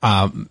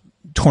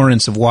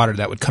 torrents of water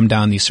that would come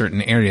down these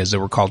certain areas that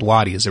were called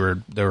wadis.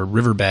 There were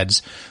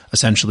riverbeds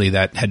essentially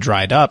that had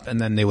dried up,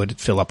 and then they would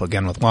fill up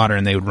again with water,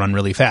 and they would run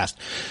really fast.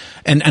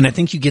 And I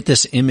think you get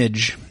this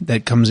image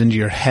that comes into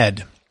your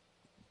head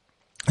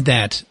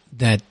that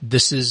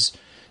this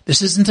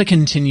isn't a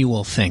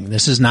continual thing.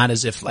 This is not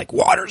as if like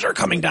waters are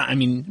coming down. I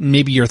mean,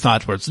 maybe your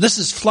thoughts were, this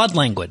is flood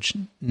language.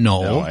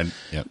 No,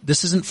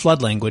 This isn't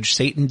flood language.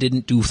 Satan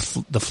didn't do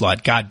the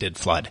flood. God did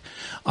flood.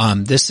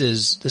 This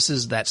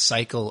is that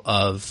cycle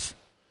of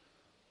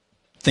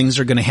things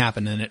are going to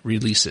happen, and it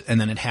releases, and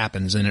then it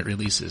happens and it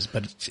releases,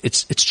 but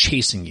it's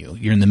chasing you.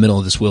 You're in the middle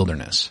of this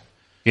wilderness.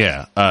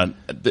 Yeah.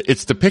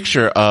 It's the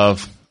picture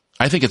of,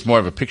 I think it's more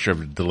of a picture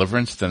of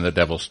deliverance than the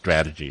devil's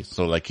strategy.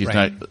 So like he's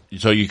Right. not,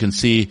 so you can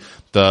see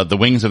the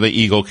wings of the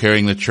eagle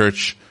carrying the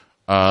church,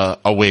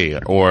 away,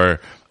 or,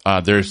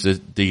 there's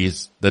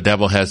the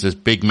devil has this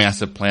big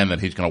massive plan that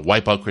he's going to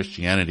wipe out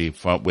Christianity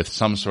with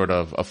some sort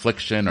of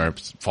affliction or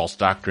false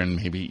doctrine,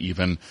 maybe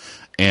even,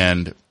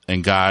 and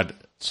God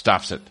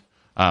stops it,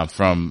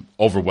 from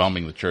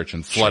overwhelming the church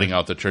and flooding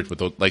out the church with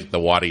the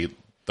wadi,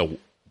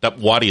 that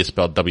wadi is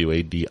spelled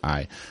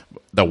W-A-D-I.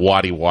 The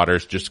wadi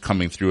waters just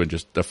coming through and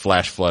just the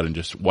flash flood and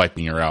just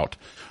wiping her out.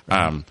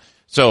 But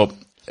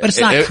it's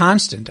not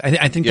constant.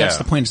 I think that's Yeah.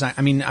 the point. It's not,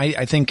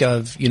 I think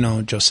of,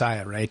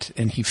 Josiah, right?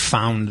 And he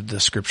found the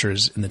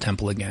scriptures in the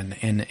temple again,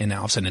 and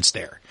all of a sudden it's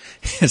there.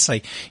 It's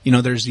like,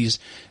 there's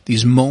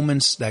these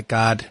moments that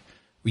God,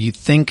 where you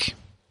think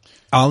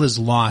all is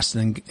lost,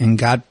 and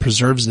God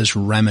preserves this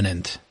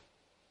remnant,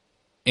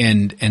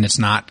 and it's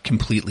not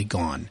completely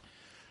gone.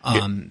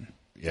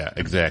 Yeah,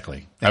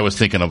 exactly. I was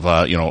thinking of,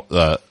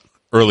 the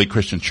early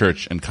Christian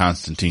church in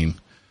Constantine,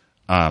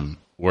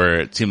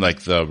 where it seemed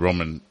like the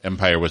Roman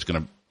Empire was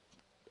going to,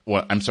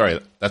 well, I'm sorry,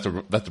 that's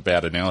a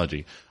bad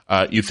analogy.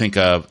 You think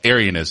of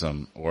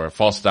Arianism or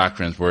false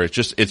doctrines where it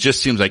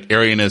just seems like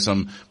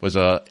Arianism was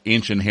a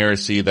ancient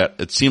heresy that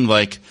it seemed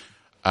like,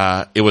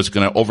 it was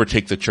going to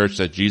overtake the church,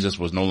 that Jesus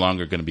was no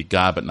longer going to be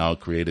God, but now a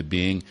created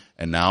being.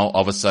 And now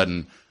all of a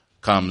sudden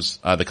comes,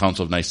 the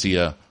Council of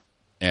Nicaea,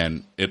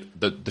 and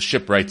the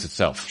ship rights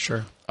itself.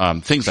 Sure.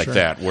 Things like Sure.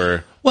 that,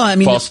 where Well,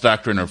 false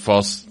doctrine or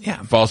false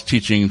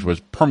teachings was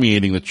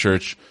permeating the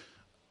church.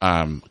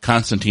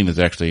 Constantine is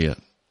actually,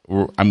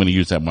 I'm going to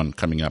use that one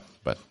coming up,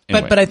 but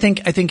anyway. But I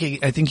think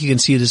you can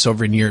see this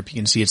over in Europe. You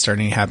can see it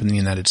starting to happen in the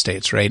United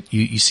States, right?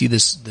 You see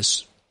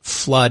this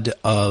flood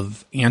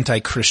of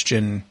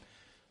anti-Christian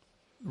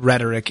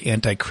rhetoric,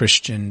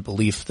 anti-Christian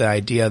belief, the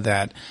idea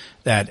that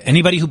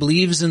anybody who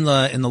believes in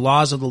the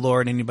laws of the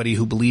Lord, anybody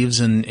who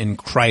believes in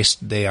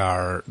Christ, they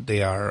are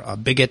a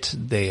bigot,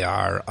 they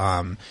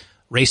are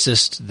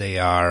racist, they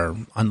are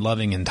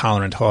unloving,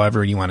 intolerant,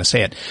 however you want to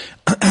say it.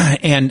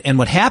 And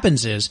what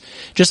happens is,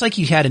 just like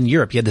you had in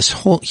Europe, you had this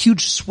whole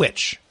huge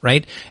switch,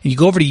 right? And you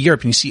go over to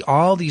Europe and you see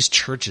all these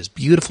churches,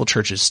 beautiful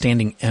churches,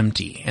 standing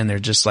empty, and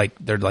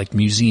they're like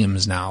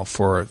museums now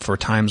for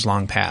times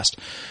long past.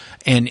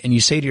 And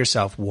you say to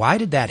yourself, why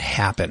did that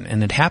happen?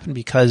 And it happened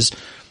because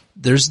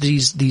there's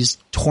these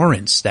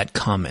torrents that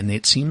come, and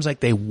it seems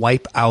like they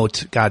wipe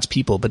out God's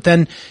people. But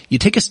then you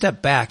take a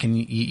step back and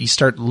you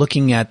start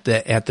looking at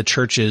the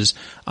churches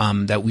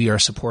that we are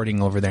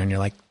supporting over there, and you're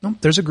like, no,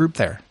 there's a group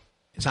there.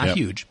 It's not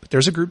huge, but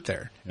there's a group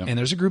there, and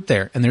there's a group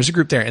there, and there's a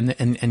group there,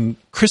 and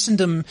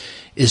Christendom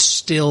is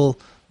still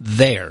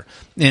there,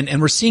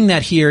 and we're seeing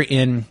that here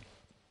in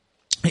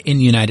the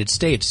United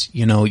States.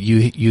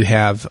 You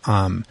have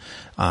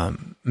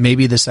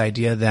maybe this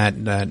idea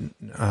that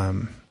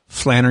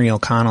Flannery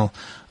O'Connell,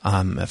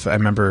 if I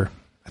remember,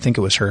 I think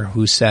it was her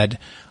who said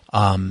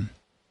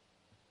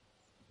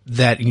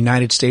that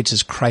United States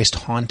is Christ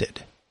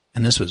haunted.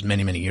 And this was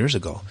many, many years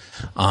ago,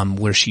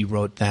 where she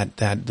wrote that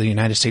the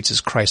United States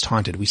is Christ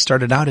haunted. We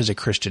started out as a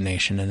Christian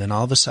nation, and then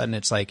all of a sudden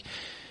it's like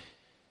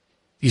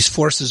these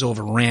forces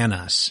overran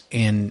us,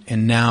 and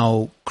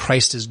now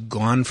Christ is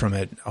gone from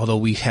it, although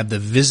we have the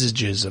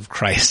visages of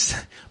Christ.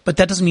 But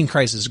that doesn't mean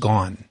Christ is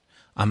gone.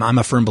 I'm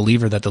a firm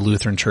believer that the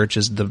Lutheran Church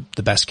is the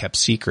best kept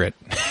secret.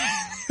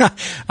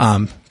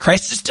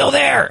 Christ is still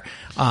there.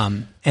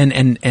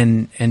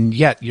 And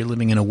yet you're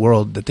living in a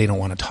world that they don't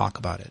want to talk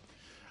about it.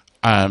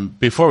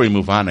 Before we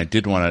move on, I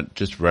did want to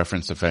just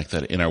reference the fact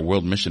that in our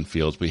world mission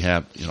fields, we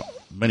have,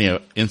 many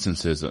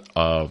instances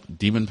of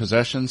demon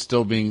possession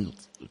still being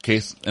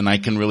case, and I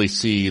can really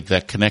see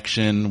that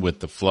connection with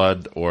the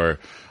flood or,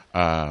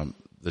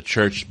 the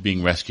church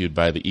being rescued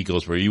by the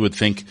eagles, where you would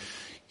think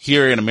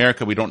here in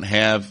America, we don't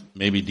have,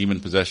 maybe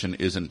demon possession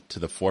isn't to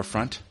the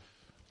forefront.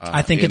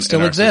 I think it still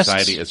in our exists.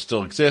 Society, it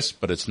still exists,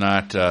 but it's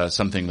not,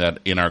 something that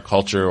in our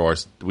culture, or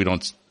we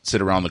don't sit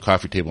around the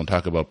coffee table and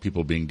talk about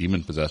people being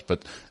demon possessed.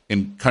 But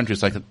in countries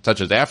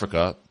such as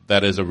Africa,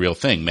 that is a real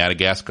thing.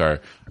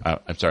 Madagascar,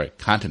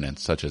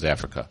 continents such as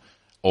Africa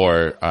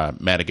or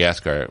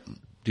Madagascar,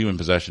 demon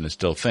possession is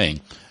still a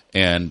thing.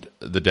 And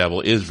the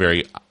devil is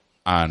in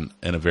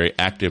a very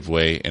active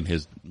way, and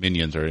his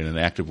minions are in an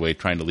active way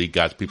trying to lead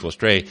God's people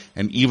astray.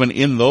 And even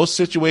in those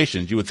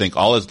situations, you would think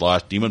all is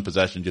lost, demon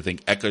possession, you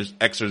think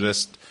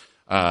exorcist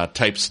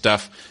type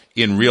stuff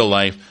in real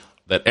life,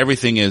 that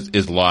everything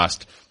is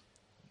lost.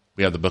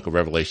 We have the book of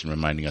Revelation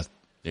reminding us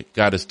that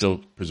God is still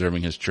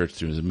preserving his church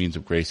through his means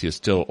of grace. He is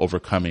still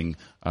overcoming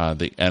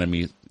the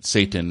enemy,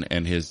 Satan,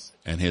 and his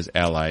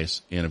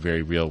allies in a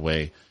very real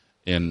way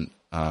in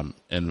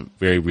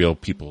very real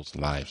people's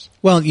lives.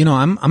 Well,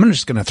 I'm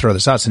just going to throw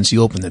this out since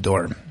you opened the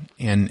door,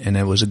 and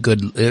it's a good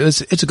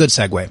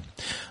segue.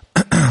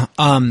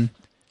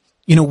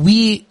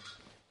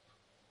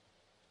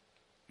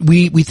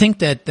 We think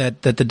that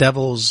the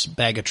devil's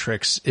bag of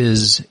tricks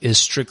is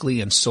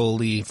strictly and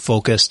solely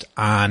focused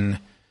on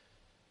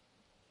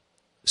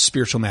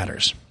spiritual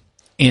matters.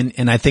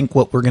 And I think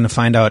what we're going to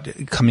find out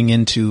coming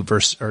into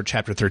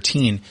chapter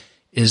 13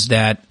 is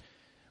that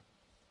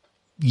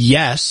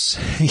yes,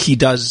 he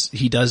does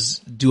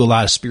do a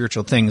lot of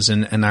spiritual things,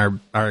 and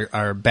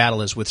our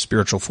battle is with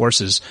spiritual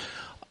forces.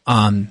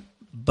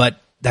 But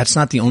that's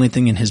not the only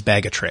thing in his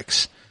bag of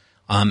tricks.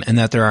 And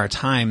that there are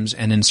times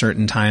and in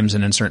certain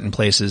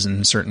places and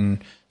in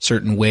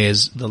certain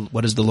ways,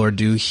 what does the Lord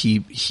do?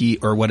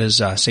 Or what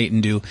does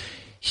Satan do?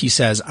 He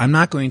says, I'm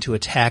not going to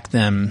attack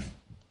them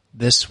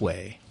this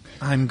way.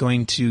 I'm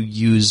going to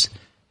use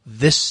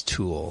this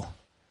tool,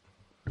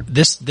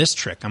 this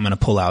trick I'm going to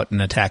pull out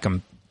and attack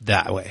them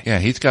that way. Yeah,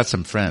 he's got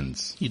some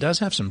friends. He does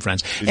have some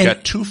friends. He's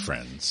got two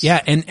friends.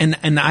 Yeah,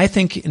 and I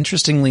think,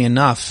 interestingly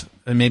enough,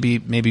 and maybe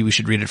we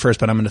should read it first,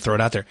 but I'm going to throw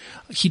it out there.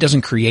 He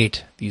doesn't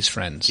create these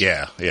friends.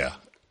 Yeah.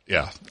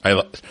 That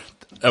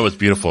was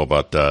beautiful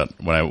about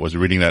when I was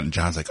reading that, and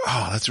John's like,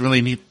 "Oh, that's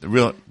really neat,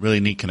 really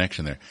neat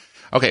connection there."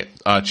 Okay,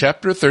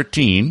 chapter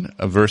 13,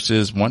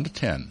 verses 1 to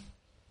 10.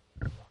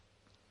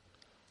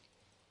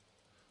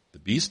 The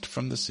beast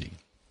from the sea.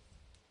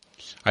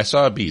 I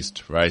saw a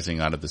beast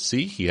rising out of the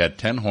sea. He had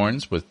 10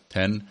 horns with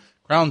 10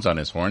 crowns on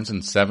his horns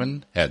and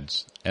 7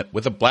 heads,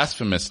 with a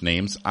blasphemous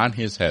names on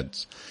his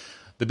heads.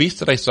 The beast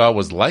that I saw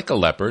was like a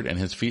leopard, and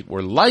his feet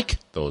were like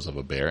those of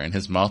a bear, and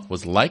his mouth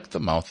was like the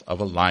mouth of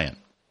a lion.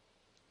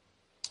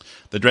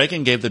 The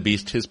dragon gave the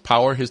beast his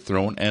power, his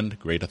throne, and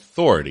great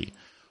authority.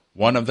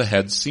 One of the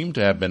heads seemed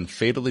to have been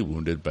fatally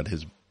wounded, but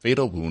his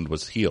fatal wound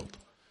was healed.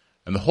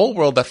 And the whole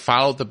world that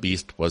followed the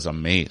beast was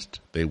amazed.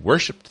 They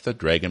worshipped the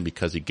dragon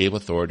because he gave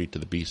authority to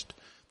the beast.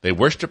 They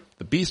worshipped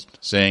the beast,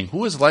 saying,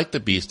 "Who is like the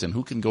beast, and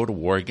who can go to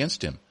war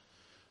against him?"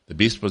 The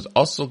beast was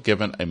also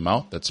given a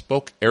mouth that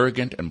spoke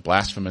arrogant and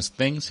blasphemous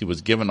things. He was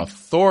given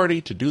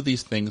authority to do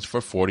these things for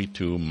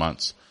 42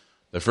 months.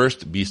 The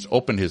first beast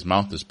opened his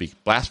mouth to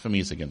speak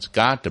blasphemies against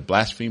God, to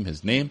blaspheme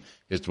his name,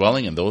 his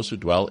dwelling, and those who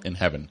dwell in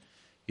heaven.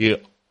 He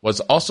was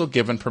also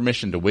given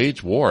permission to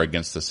wage war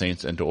against the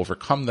saints and to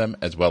overcome them,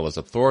 as well as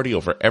authority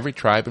over every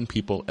tribe and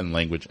people and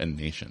language and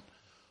nation.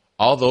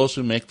 All those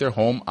who make their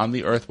home on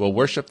the earth will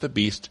worship the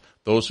beast,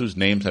 those whose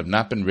names have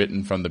not been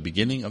written from the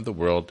beginning of the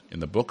world in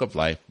the book of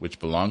life, which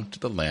belonged to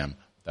the Lamb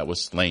that was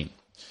slain.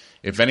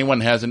 If anyone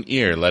has an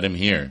ear, let him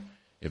hear.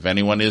 If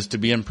anyone is to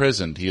be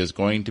imprisoned, he is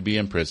going to be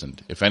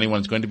imprisoned. If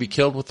anyone is going to be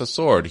killed with the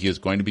sword, he is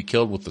going to be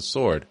killed with the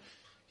sword.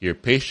 Here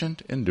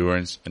patient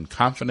endurance and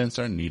confidence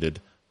are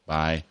needed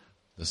by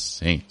the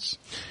saints.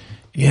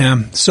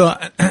 Yeah. So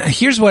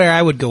here's where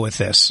I would go with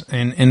this,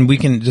 and we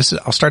can just,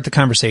 I'll start the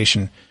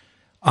conversation.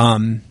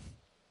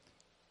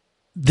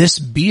 This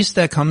beast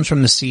that comes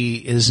from the sea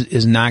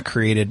is not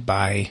created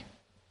by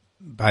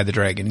the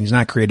dragon. He's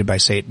not created by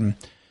Satan.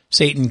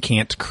 Satan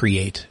can't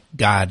create.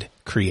 God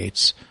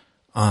creates.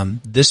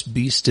 This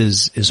beast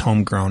is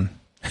homegrown.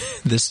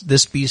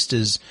 This beast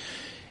is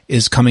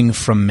coming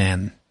from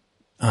man.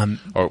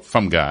 Or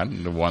from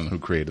God, the one who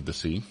created the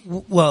sea.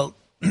 Well,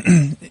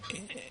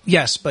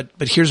 yes, but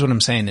here's what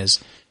I'm saying is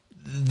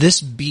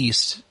this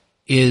beast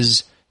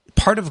is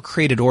part of a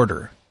created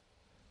order,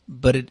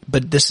 but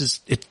this is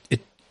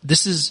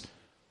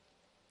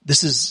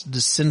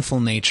the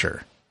sinful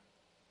nature.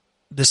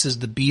 This is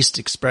the beast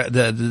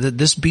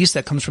this beast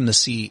that comes from the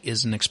sea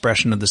is an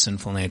expression of the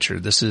sinful nature.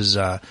 This is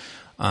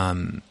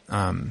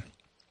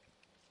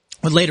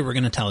but later we're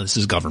going to tell this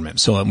is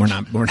government, so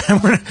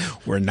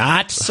we're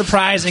not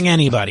surprising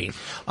anybody.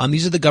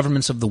 These are the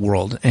governments of the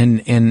world,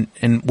 and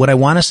what I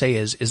want to say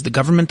is the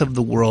government of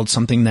the world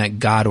something that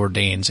God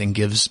ordains and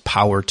gives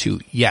power to?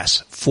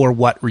 Yes. For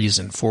what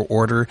reason? For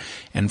order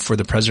and for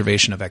the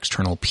preservation of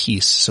external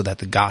peace, so that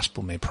the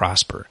gospel may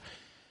prosper.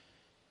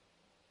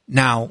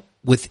 Now,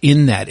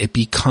 within that, it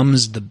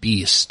becomes the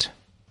beast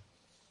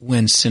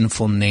when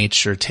sinful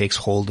nature takes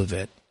hold of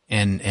it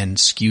and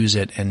skews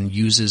it and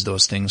uses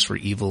those things for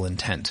evil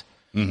intent.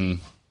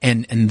 Mm-hmm.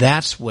 And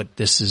that's what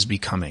this is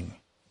becoming.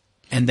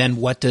 And then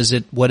what does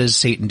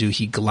Satan do?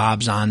 He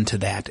globs onto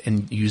that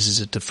and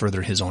uses it to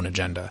further his own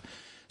agenda.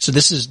 So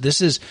this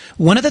is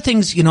one of the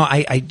things,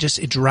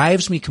 it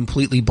drives me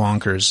completely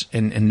bonkers.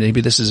 And maybe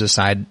this is a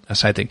side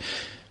thing.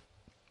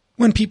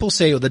 When people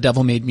say, "Oh, the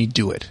devil made me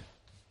do it,"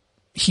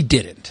 he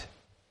didn't.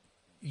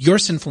 Your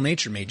sinful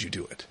nature made you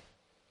do it.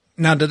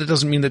 Now, that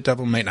doesn't mean the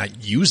devil might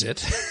not use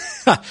it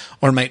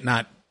or might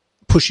not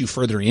push you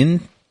further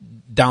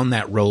down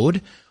that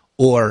road,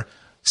 or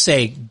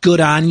say, "Good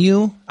on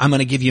you. I'm going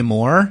to give you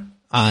more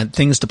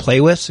things to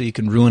play with so you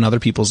can ruin other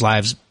people's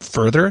lives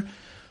further."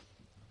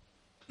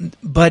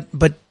 But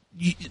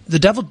the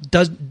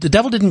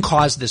devil didn't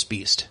cause this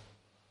beast.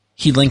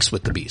 He links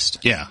with the beast.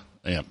 Yeah.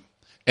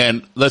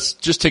 And let's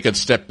just take a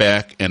step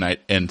back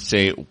and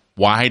say,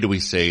 why do we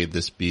say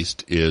this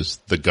beast is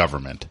the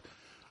government?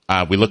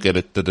 We look at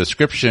it, the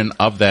description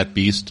of that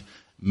beast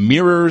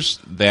mirrors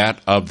that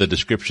of the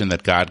description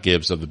that God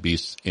gives of the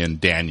beasts in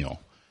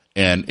Daniel.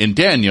 And in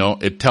Daniel,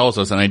 it tells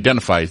us and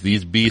identifies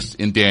these beasts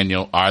in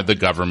Daniel are the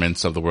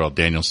governments of the world,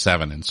 Daniel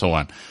 7 and so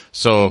on.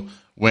 So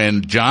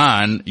when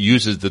John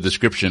uses the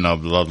description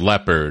of the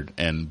leopard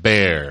and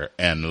bear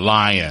and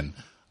lion,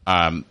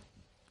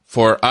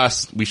 for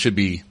us, we should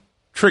be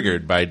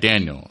triggered by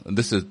Daniel. And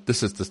this is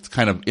the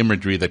kind of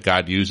imagery that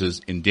God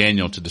uses in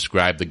Daniel to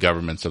describe the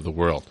governments of the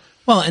world.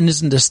 Well, and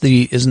isn't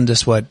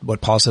this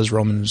what Paul says,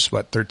 Romans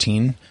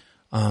 13,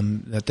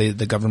 that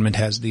the government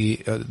has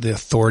the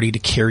authority to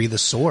carry the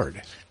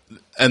sword.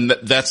 And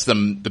that's the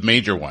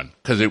major one,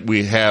 because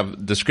we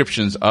have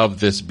descriptions of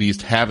this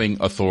beast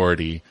having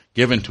authority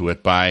given to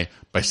it by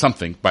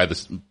something, by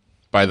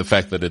the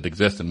fact that it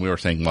exists. And we were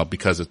saying, well,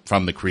 because it's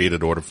from the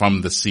created order,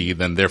 from the sea,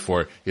 then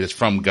therefore it is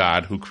from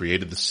God who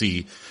created the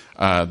sea.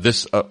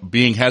 This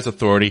being has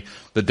authority.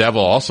 The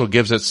devil also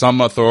gives it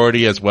some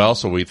authority as well.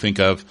 So we think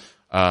of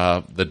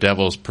the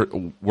devil's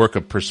work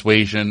of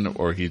persuasion,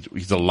 or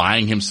he's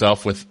allying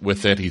himself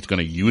with it. He's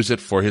going to use it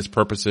for his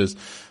purposes.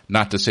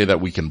 Not to say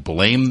that we can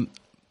blame,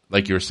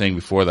 like you were saying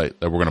before,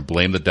 that we're going to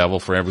blame the devil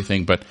for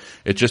everything, but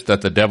it's just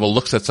that the devil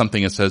looks at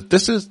something and says,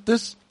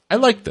 this, I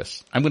like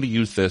this. I'm going to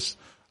use this.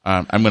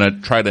 I'm going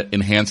to try to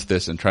enhance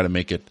this and try to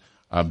make it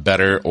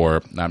better,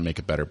 or not make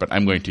it better, but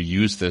I'm going to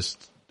use this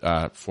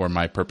for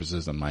my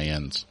purposes and my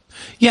ends.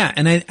 Yeah,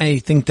 and I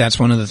think that's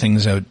one of the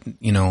things that,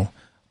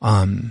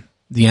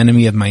 the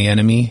enemy of my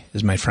enemy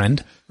is my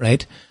friend,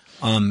 right?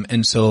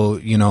 And so,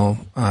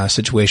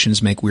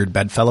 situations make weird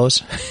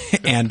bedfellows.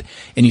 and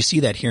you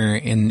see that here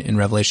in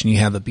Revelation. You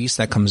have a beast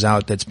that comes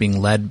out that's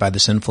being led by the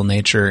sinful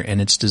nature,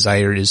 and its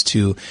desire is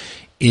to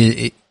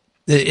see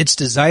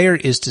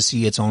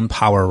its own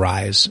power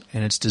rise,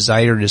 and its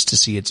desire is to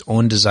see its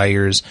own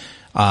desires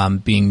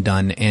being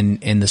done.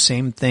 And the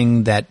same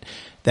thing that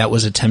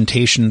was a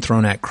temptation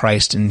thrown at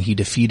Christ, and he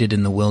defeated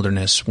in the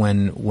wilderness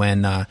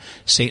when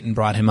Satan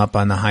brought him up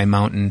on the high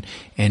mountain,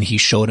 and he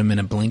showed him in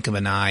a blink of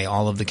an eye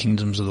all of the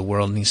kingdoms of the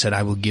world, and he said,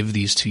 I will give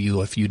these to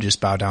you if you just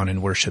bow down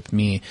and worship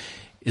me,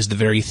 is the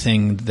very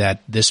thing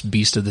that this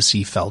beast of the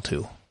sea fell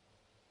to,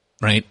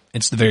 right?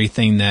 It's the very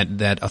thing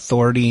that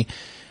authority,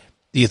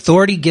 the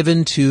authority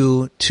given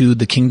to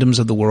the kingdoms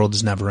of the world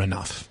is never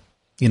enough.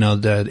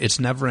 It's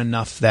never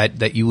enough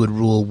that you would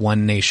rule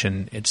one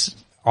nation. It's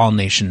all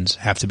nations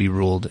have to be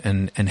ruled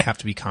and have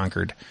to be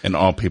conquered. And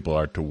all people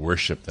are to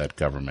worship that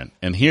government.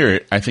 And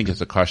here, I think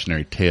it's a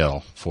cautionary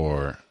tale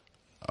for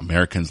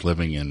Americans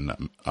living in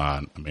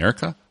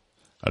America,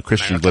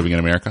 Christians living in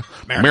America.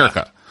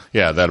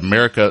 Yeah, that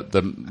America,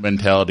 the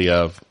mentality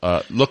of,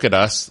 look at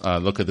us,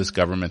 look at this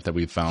government that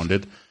we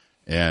founded,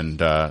 and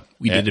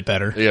we did it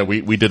better. Yeah,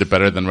 we did it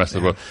better than the rest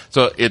of the world.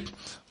 So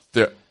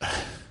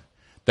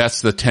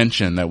that's the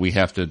tension that we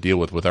have to deal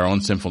with our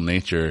own sinful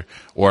nature,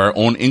 or our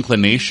own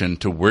inclination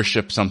to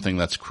worship something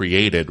that's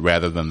created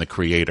rather than the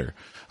creator.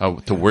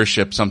 To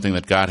worship something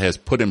that God has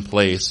put in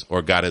place,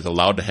 or God has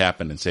allowed to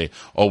happen, and say,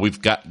 oh,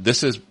 we've got,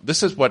 this is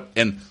what,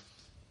 and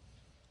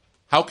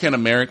how can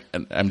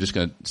I'm just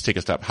going to take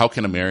a stop. How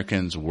can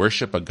Americans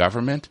worship a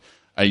government?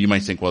 You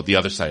might think, well, the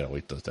other side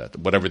always does that.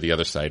 Whatever the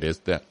other side is,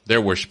 that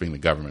they're worshiping the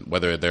government,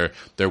 whether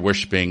they're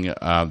worshiping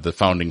the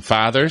founding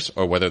fathers,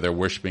 or whether they're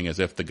worshiping as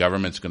if the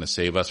government's going to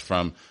save us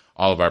from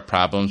all of our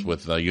problems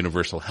with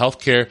universal health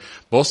care.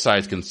 Both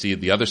sides can see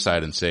the other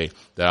side and say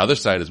the other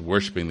side is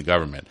worshiping the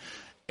government.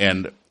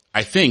 And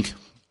I think,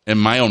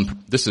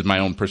 this is my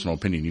own personal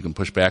opinion, you can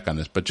push back on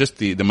this, but just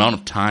the amount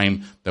of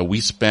time that we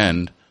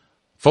spend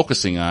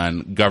focusing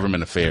on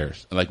government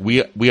affairs. Like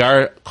we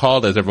are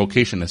called as a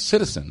vocation as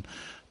citizen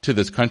to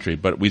this country,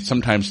 but we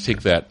sometimes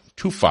take that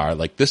too far.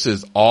 Like, this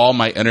is all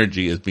my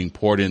energy is being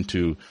poured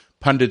into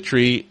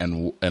punditry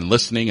and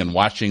listening and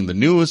watching the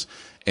news,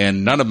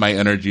 and none of my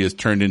energy is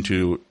turned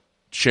into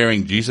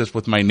sharing Jesus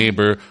with my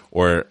neighbor,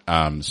 or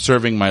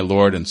serving my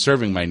Lord and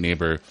serving my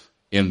neighbor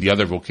in the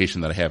other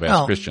vocation that I have as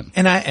a Christian.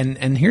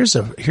 And here's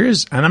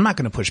and I'm not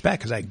going to push back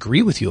because I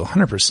agree with you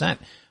 100%,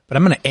 but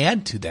I'm going to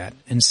add to that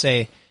and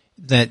say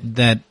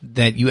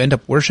that you end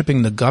up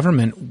worshiping the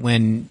government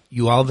when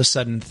you all of a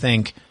sudden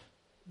think,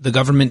 the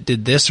government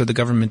did this, or the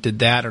government did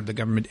that, or the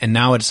government, and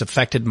now it's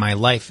affected my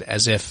life,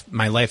 as if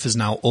my life is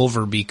now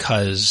over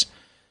because,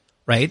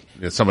 right?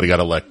 Yeah, somebody got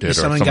elected.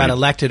 Someone got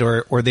elected,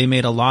 or they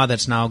made a law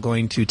that's now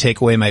going to take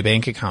away my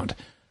bank account.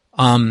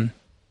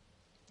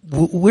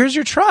 Where's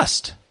your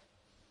trust?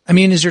 I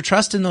mean, is your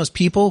trust in those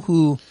people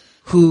who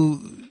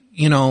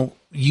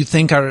you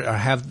think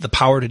have the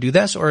power to do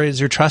this, or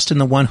is your trust in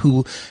the one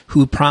who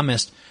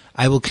promised,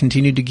 I will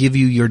continue to give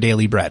you your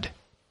daily bread?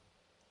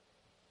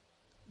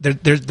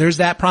 There's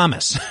that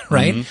promise,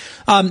 right?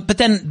 Mm-hmm. But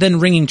then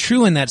ringing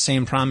true in that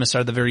same promise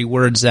are the very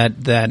words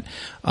that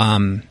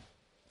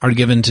are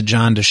given to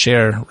John to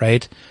share,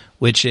 right?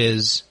 Which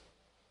is,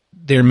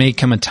 there may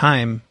come a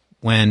time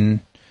when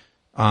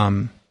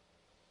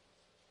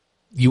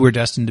you were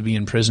destined to be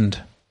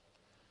imprisoned,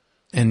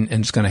 and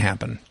it's going to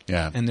happen.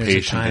 Yeah, and there's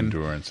patient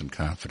endurance and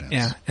confidence.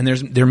 Yeah, and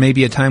there may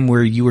be a time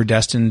where you were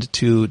destined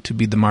to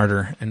be the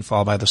martyr and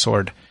fall by the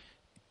sword,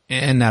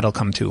 and that'll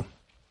come too.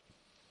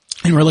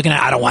 And we're looking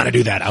at, I don't want to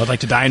do that. I would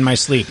like to die in my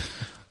sleep.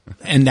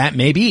 And that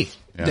may be.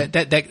 Yeah.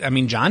 That I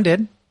mean, John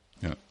did.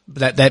 Yeah.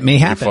 That may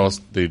happen.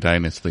 They die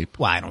in his sleep.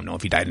 Well, I don't know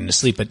if he died in his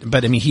sleep,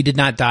 but I mean, he did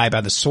not die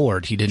by the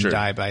sword. He didn't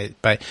die by,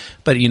 but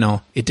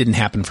it didn't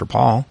happen for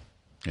Paul.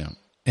 Yeah.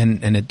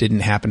 And it didn't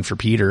happen for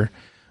Peter.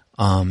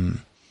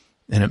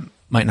 and it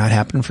might not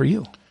happen for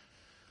you.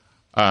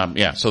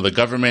 So the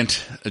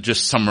government,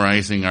 just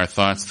summarizing our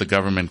thoughts, the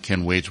government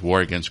can wage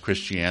war against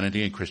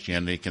Christianity, and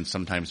Christianity can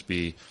sometimes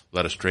be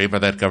led astray by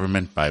that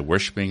government by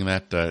worshiping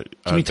that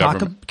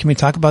government. Can we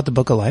talk about the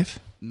Book of Life?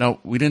 No,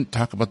 we didn't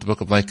talk about the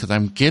Book of Life because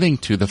I'm getting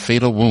to the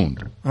fatal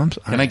wound.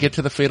 Can I get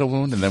to the fatal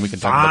wound, and then we can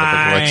talk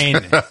about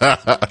the Book of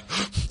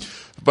Life?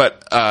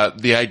 But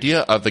the idea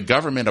of the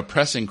government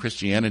oppressing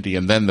Christianity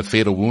and then the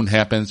fatal wound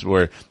happens,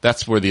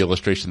 that's where the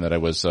illustration that I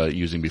was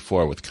using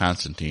before with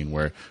Constantine,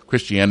 where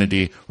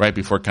Christianity, right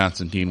before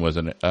Constantine, was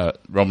a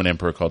Roman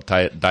emperor called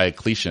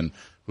Diocletian,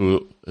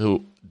 who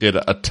did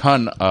a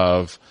ton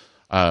of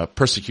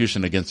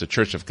persecution against the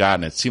Church of God,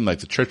 and it seemed like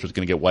the church was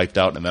going to get wiped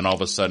out, and then all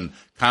of a sudden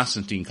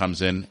Constantine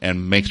comes in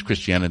and makes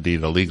Christianity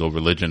the legal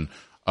religion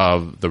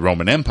of the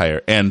Roman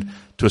Empire. And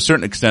to a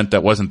certain extent,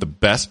 that wasn't the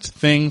best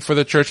thing for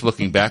the church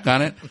looking back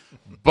on it,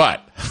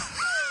 but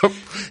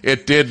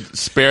it did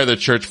spare the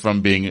church from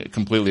being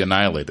completely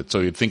annihilated. So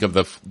you think of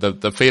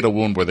the fatal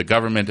wound where the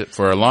government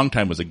for a long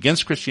time was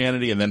against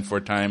Christianity and then for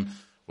a time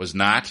was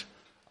not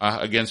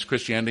against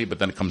Christianity, but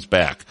then it comes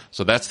back.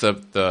 So that's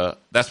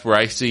that's where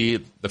I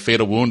see the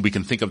fatal wound. We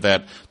can think of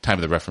that time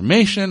of the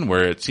Reformation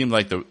where it seemed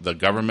like the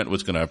government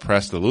was going to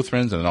oppress the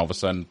Lutherans, and then all of a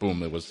sudden,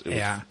 boom, there was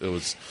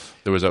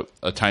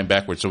a time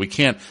backwards. So we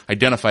can't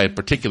identify a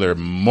particular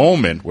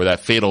moment where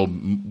that fatal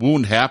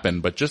wound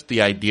happened, but just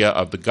the idea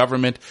of the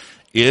government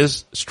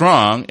is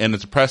strong and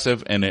it's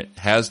oppressive and it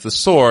has the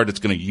sword. It's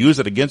going to use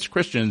it against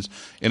Christians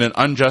in an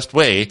unjust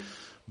way,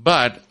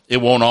 but it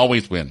won't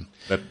always win.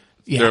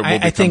 There will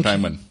be some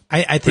time when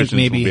I think Christians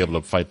maybe will be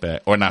able to fight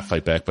back, or not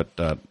fight back, but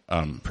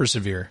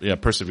persevere. Yeah,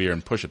 persevere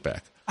and push it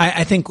back.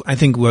 I think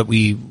what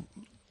we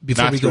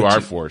before not we through go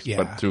our force,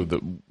 but through the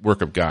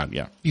work of God.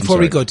 Yeah. Before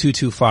we go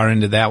too far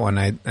into that one,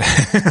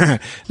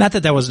 not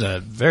that was a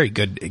very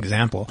good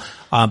example,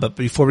 but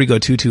before we go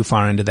too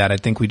far into that, I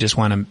think we just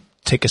want to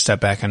take a step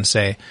back and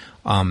say,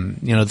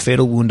 the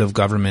fatal wound of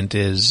government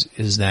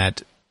is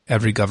that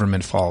every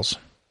government falls,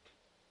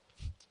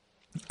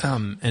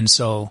 and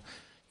so.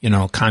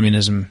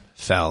 Communism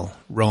fell,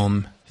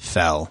 Rome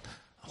fell,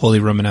 Holy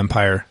Roman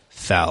Empire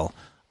fell,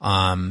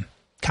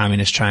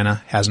 Communist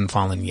China hasn't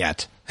fallen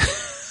yet.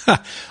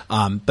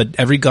 But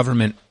every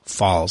government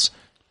falls.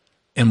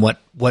 And what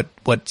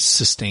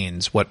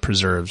sustains, what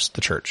preserves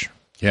the church?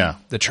 Yeah.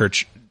 The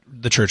church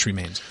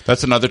remains.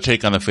 That's another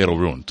take on the fatal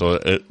wound. So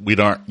we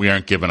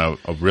aren't given a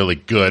really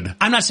good.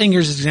 I'm not saying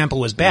your example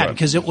was bad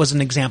because it was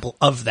an example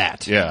of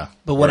that. Yeah.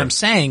 But what I'm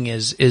saying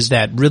is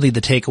that really the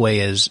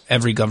takeaway is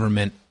every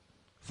government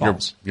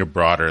falls. You're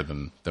broader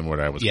than what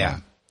I was. Yeah.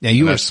 Going. Yeah,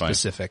 you were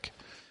specific.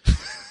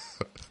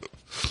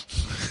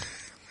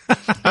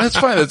 That's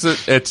fine.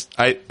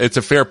 It's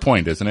a fair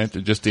point, isn't it?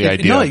 Just the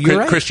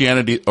idea of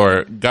Christianity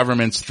or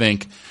governments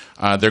think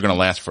they're going to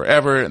last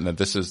forever, and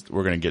that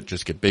we're going to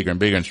get bigger and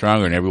bigger and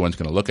stronger, and everyone's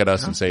going to look at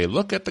us and say,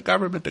 "Look at the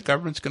government. The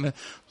government's going to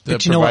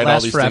provide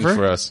all these things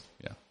for us."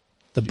 Yeah.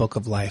 The Book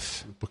of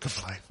Life. The Book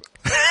of Life.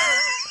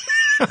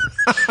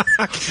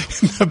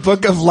 The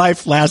Book of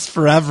Life lasts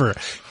forever.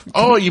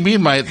 Oh, you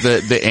mean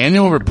the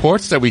annual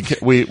reports that we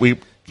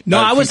No,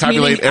 I was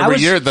calculate meaning, every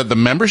year the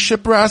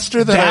membership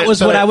roster. That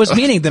was what I was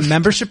meaning. The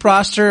membership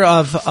roster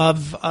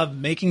of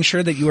making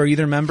sure that you are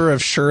either a member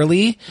of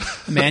Shirley,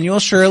 Emmanuel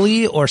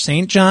Shirley, or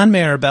St. John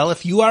Maribel.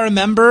 If you are a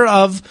member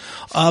of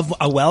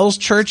a Wells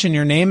Church and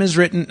your name is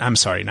written, I'm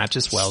sorry, not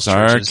just Wells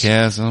churches.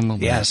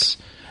 Sarcasm. Yes.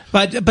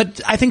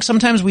 But I think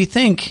sometimes we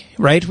think,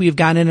 right, we've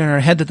gotten it in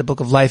our head that the Book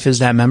of Life is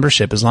that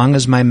membership. As long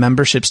as my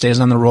membership stays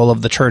on the roll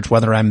of the church,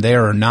 whether I'm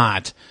there or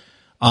not,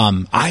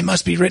 I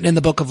must be written in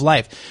the Book of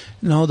Life.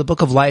 No, the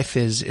Book of Life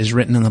is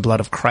written in the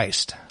blood of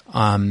Christ.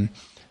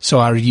 So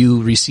are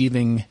you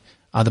receiving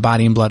the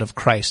body and blood of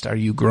Christ? Are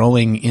you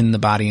growing in the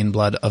body and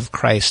blood of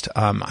Christ?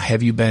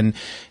 Have you been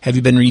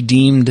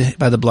redeemed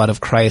by the blood of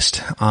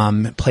Christ,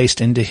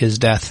 placed into his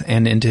death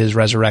and into his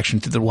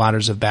resurrection through the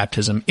waters of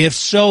baptism? If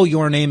so,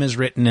 your name is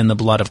written in the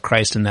blood of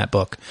Christ in that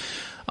book.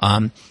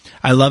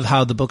 I love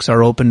how the books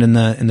are opened in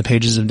the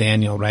pages of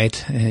Daniel, right?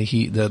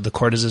 The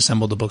court is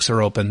assembled, the books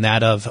are open.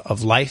 That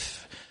of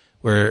life,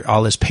 where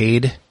all is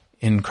paid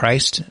in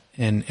Christ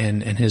and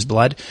his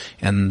blood,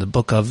 and the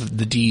book of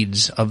the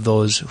deeds of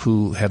those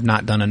who have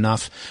not done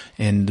enough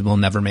and will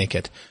never make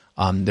it.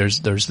 There's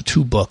the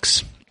two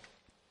books.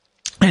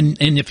 And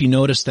if you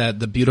notice that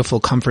the beautiful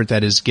comfort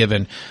that is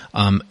given,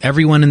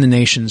 everyone in the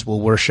nations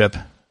will worship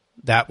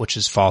that which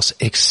is false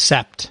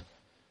except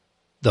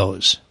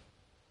those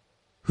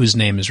whose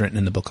name is written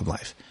in the Book of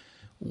Life.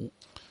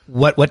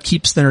 What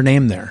keeps their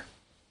name there?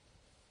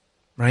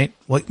 Right?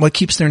 What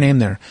keeps their name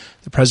there?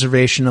 The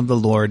preservation of the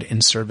Lord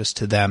in service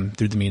to them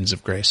through the means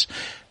of grace.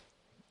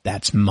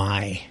 That's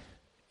my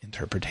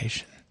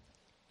interpretation.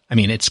 I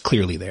mean, it's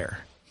clearly there.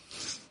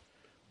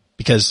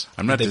 Because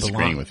I'm not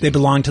disagreeing with you. They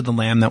belong to the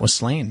Lamb that was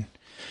slain.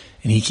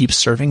 And he keeps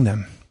serving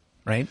them,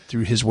 right?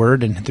 Through his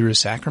word and through his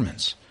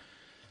sacraments.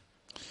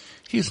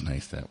 He's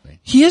nice that way.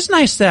 He is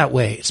nice that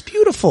way. It's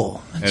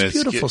beautiful. It's and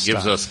beautiful it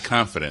gives stuff. us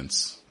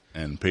confidence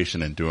and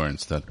patient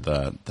endurance that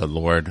the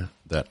Lord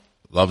that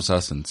loves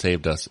us and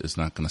saved us is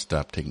not going to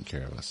stop taking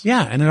care of us.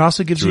 Yeah, and it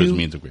also gives through you his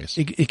means of grace.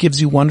 It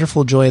gives you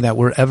wonderful joy that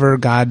wherever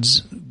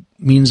God's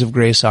means of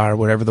grace are,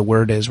 wherever the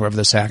word is, wherever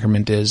the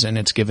sacrament is, and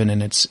it's given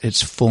in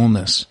its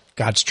fullness,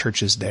 God's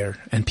church is there,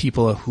 and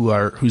people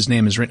whose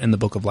name is written in the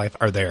book of life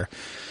are there,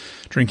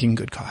 drinking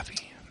good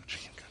coffee.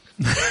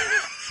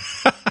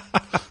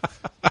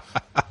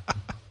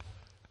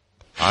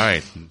 All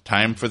right,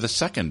 time for the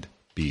second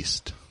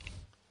beast.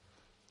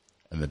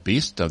 And the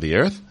beast of the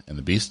earth, and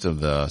the beast of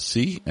the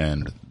sea,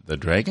 and the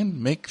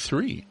dragon make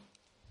three.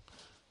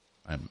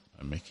 I'm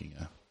making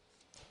a...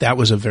 That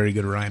was a very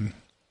good rhyme.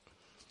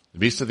 The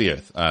beast of the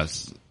earth,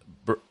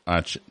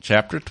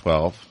 chapter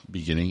 12,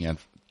 beginning at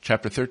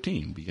chapter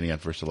 13, beginning at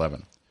verse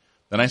 11.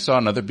 Then I saw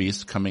another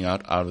beast coming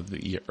out of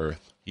the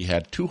earth. He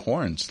had 2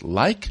 horns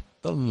like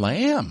the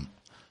lamb,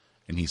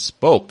 and he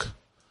spoke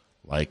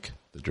like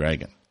the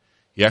dragon.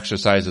 He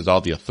exercises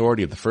all the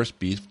authority of the first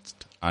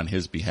beast on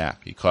his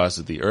behalf. He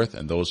causes the earth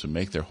and those who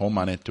make their home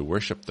on it to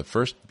worship the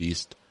first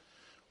beast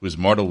whose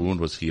mortal wound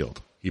was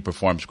healed. He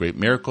performs great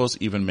miracles,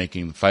 even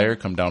making fire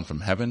come down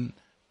from heaven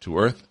to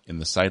earth in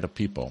the sight of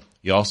people.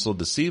 He also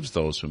deceives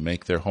those who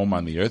make their home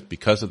on the earth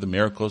because of the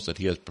miracles that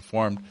he has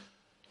performed.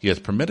 He has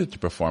permitted to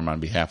perform on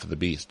behalf of the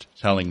beast,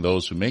 telling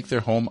those who make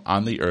their home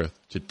on the earth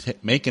to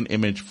make an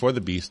image for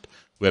the beast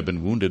who had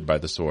been wounded by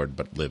the sword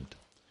but lived.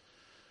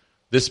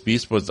 This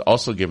beast was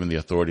also given the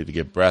authority to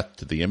give breath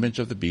to the image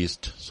of the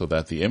beast, so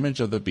that the image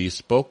of the beast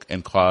spoke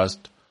and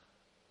caused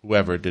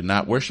whoever did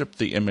not worship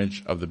the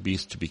image of the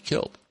beast to be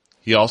killed.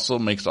 He also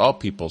makes all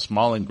people,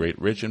 small and great,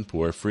 rich and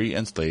poor, free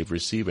and slave,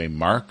 receive a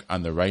mark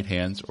on their right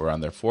hands or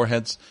on their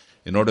foreheads,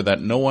 in order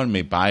that no one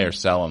may buy or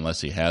sell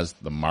unless he has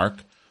the mark,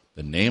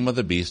 the name of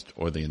the beast,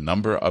 or the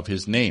number of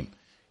his name.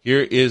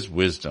 Here is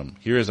wisdom.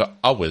 Here is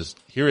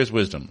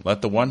wisdom.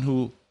 Let the one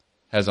who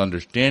has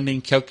understanding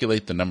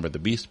calculate the number of the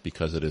beast,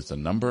 because it is the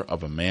number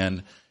of a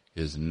man.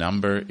 His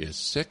number is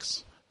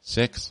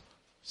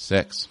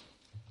 666.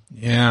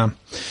 Yeah.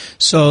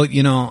 So,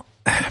 I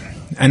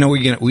know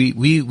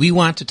we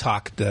want to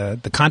talk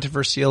the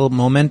controversial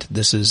moment.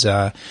 This is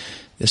a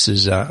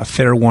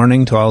fair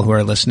warning to all who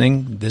are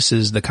listening. This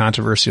is the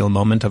controversial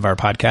moment of our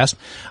podcast.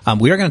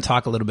 We are going to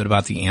talk a little bit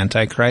about the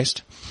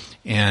Antichrist.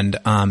 And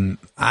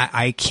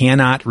I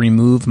cannot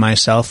remove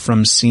myself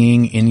from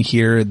seeing in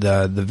here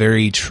the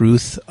very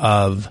truth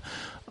of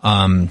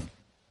what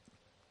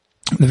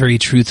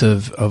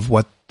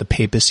the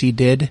papacy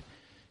did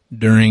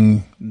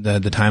during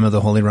the time of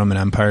the Holy Roman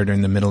Empire,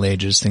 during the Middle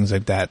Ages, things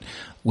like that,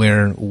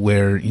 where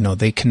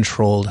they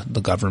controlled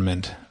the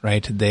government,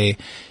 right?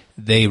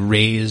 They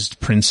raised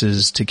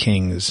princes to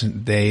kings.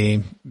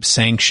 They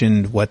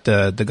sanctioned what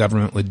the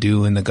government would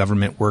do, and the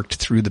government worked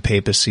through the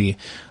papacy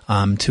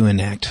to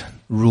enact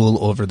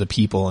rule over the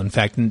people. In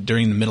fact,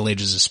 during the Middle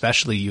Ages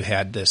especially, you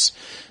had this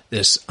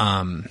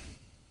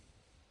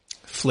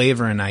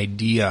flavor and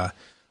idea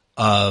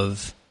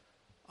of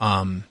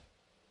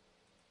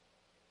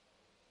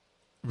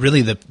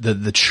really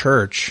the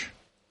church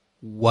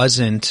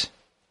wasn't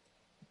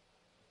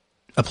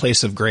a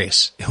place of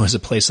grace. It was a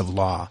place of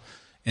law.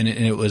 And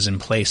it was in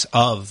place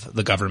of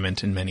the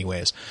government in many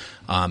ways.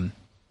 I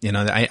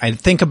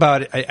just think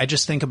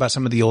about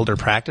some of the older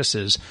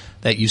practices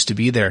that used to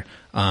be there,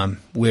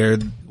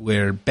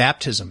 where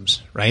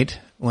baptisms, right?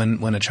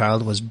 When a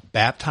child was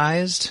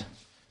baptized,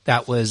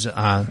 that was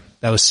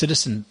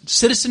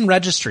citizen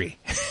registry.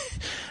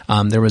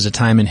 There was a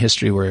time in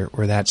history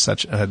where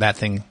that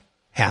thing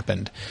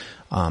happened.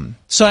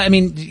 So I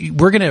mean,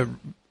 we're gonna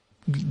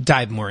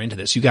dive more into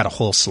this. You got a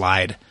whole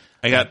slide.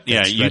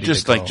 You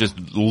just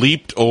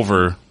leaped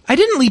over. I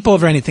didn't leap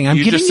over anything. I'm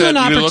giving you an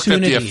opportunity. You looked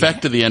at the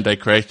effect of the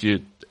Antichrist,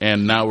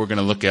 and now we're going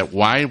to look at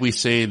why we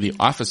say the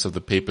office of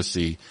the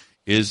papacy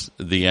is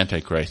the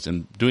Antichrist.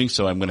 And doing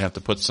so, I'm going to have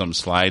to put some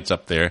slides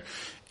up there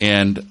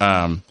and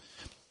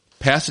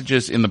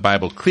passages in the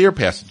Bible, clear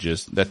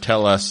passages that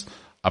tell us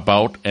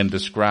about and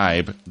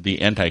describe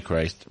the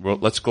Antichrist. Well,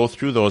 let's go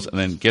through those and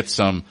then get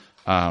some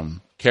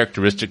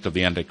characteristics of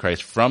the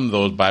Antichrist from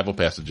those Bible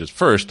passages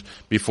first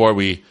before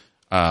we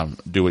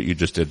do what you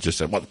just did,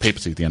 the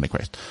papacy is the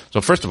Antichrist. So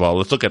first of all,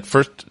 let's look at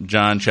 1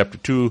 John chapter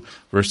 2,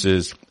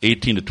 verses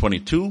 18 to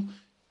 22.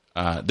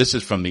 This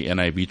is from the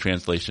NIV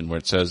translation where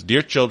it says,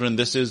 "Dear children,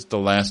 this is the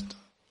last..."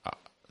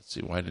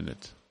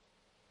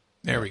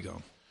 There we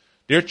go.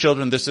 "Dear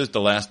children, this is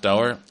the last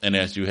hour, and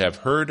as you have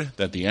heard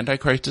that the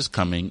Antichrist is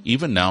coming,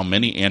 even now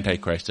many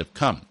Antichrists have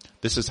come.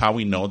 This is how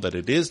we know that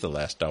it is the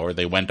last hour.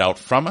 They went out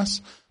from us,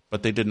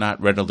 but they did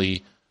not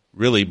really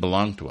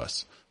belong to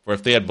us. For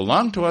if they had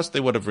belonged to us, they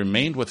would have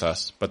remained with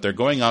us, but their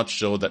going out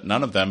showed that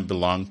none of them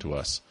belonged to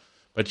us.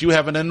 But you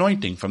have an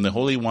anointing from the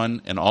Holy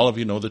One, and all of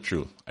you know the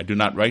truth. I do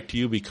not write to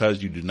you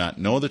because you do not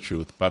know the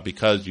truth, but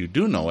because you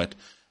do know it,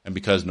 and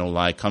because no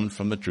lie comes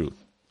from the truth.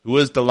 Who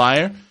is the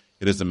liar?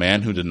 It is the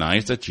man who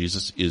denies that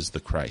Jesus is the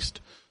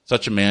Christ.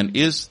 Such a man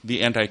is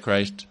the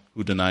Antichrist,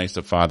 who denies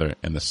the Father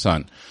and the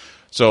Son."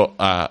 So,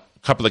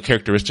 couple of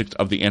characteristics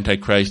of the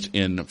Antichrist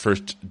in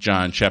 1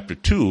 John chapter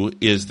 2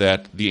 is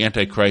that the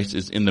Antichrist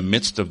is in the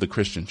midst of the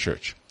Christian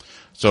church.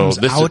 So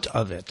comes out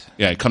of it.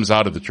 Yeah, it comes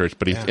out of the church,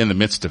 but he's in the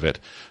midst of it.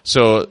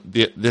 So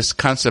this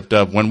concept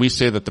of when we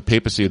say that the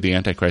papacy of the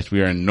Antichrist,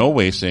 we are in no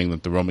way saying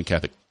that the Roman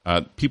Catholic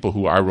people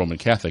who are Roman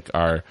Catholic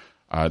are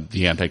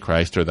the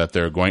Antichrist, or that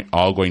they're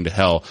all going to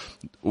hell.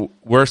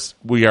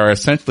 We are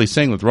essentially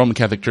saying that the Roman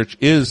Catholic Church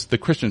is the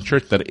Christian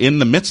church, that in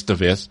the midst of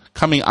this,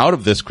 coming out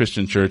of this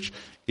Christian church,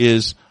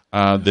 is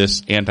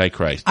this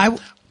Antichrist.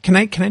 Can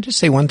I just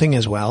say one thing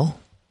as well?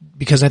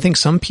 Because I think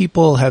some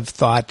people have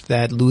thought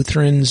that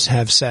Lutherans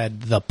have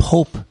said the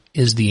Pope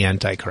is the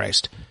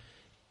Antichrist.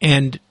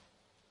 And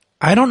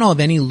I don't know of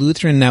any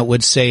Lutheran that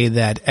would say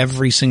that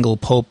every single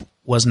Pope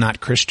was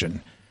not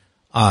Christian.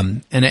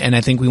 And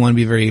I think we want to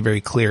be very,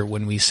 very clear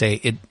when we say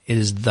it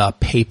is the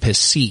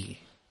papacy.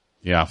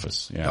 The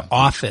office, yeah. The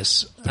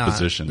office. The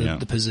position,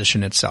 the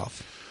position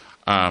itself.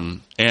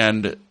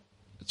 And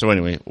so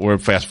anyway, we're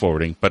fast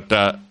forwarding, but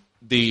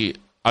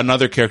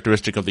another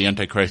characteristic of the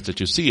Antichrist that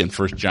you see in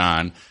 1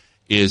 John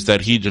is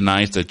that he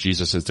denies that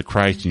Jesus is the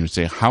Christ. And you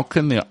say, how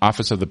can the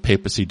office of the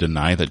papacy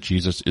deny that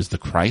Jesus is the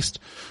Christ?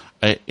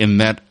 And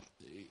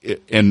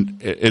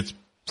it's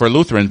for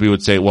Lutherans, we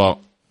would say,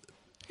 well,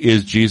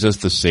 is Jesus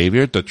the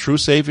Savior, the true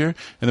Savior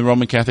in the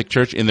Roman Catholic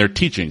Church? In their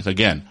teachings,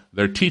 again,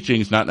 their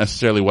teachings, not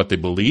necessarily what they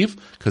believe,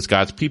 because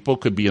God's people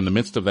could be in the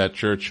midst of that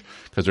church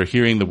because they're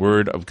hearing the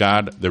word of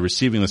God, they're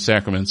receiving the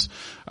sacraments.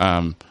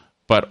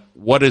 But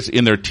what is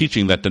in their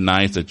teaching that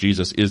denies that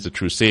Jesus is the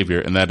true Savior?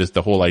 And that is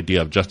the whole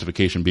idea of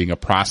justification being a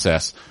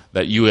process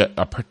that you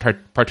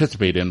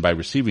participate in by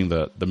receiving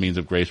the means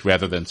of grace,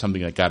 rather than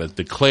something that God has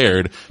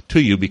declared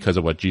to you because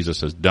of what Jesus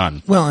has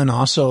done. Well, and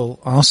also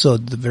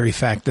the very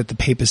fact that the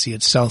papacy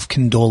itself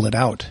can dole it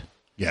out.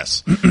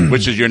 Yes,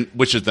 which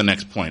is the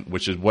next point,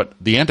 which is what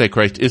the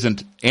Antichrist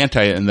isn't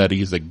anti in that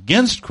he's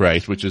against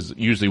Christ, which is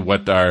usually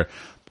what our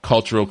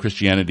cultural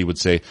Christianity would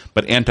say,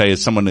 but anti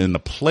is someone in the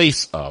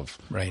place of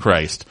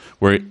Christ,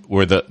 where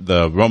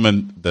the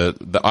Roman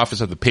the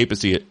office of the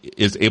papacy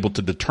is able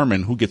to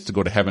determine who gets to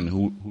go to heaven,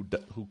 who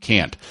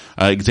can't.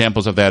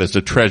 Examples of that is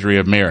the treasury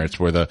of merits,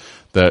 where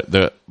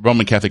the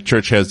Roman Catholic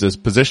Church has this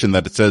position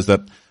that it says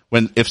that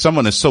if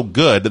someone is so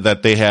good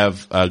that they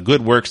have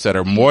good works that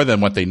are more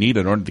than what they need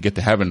in order to get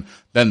to heaven,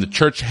 then the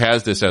church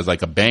has this as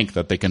like a bank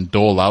that they can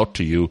dole out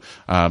to you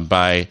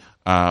by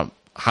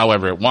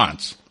however it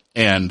wants.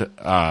 And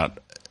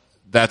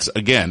that's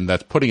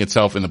putting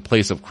itself in the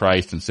place of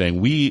Christ and saying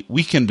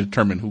we can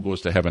determine who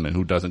goes to heaven and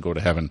who doesn't go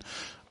to heaven,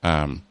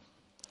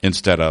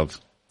 instead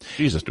of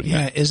Jesus doing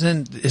that. Yeah,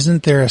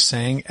 isn't there a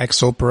saying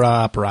ex opere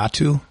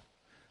operato,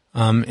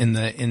 in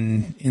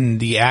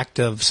the act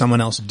of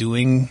someone else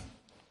doing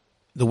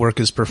the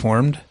work is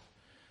performed?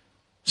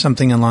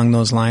 Something along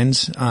those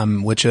lines,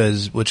 which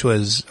was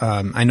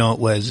I know it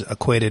was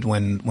equated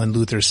when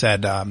Luther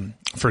said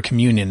for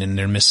communion and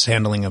their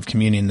mishandling of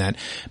communion, that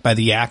by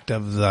the act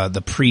of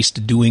the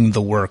priest doing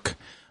the work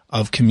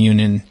of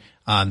communion,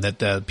 that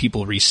the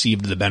people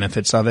received the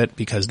benefits of it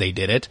because they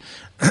did it.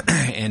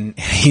 And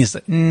he's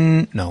like,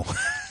 no.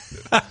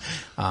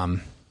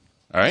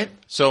 All right.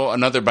 So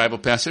another Bible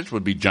passage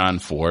would be 1 John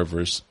 4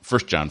 verse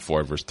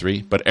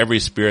 3. But every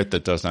spirit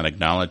that does not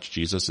acknowledge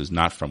Jesus is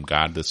not from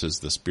God. This is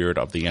the spirit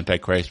of the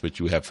Antichrist, which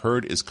you have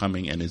heard is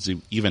coming and is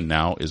even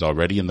now is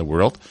already in the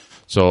world.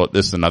 So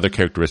this is another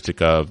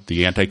characteristic of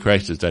the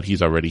Antichrist, is that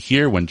he's already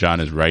here when John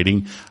is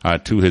writing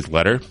to his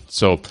letter.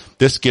 So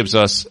this gives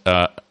us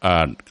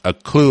a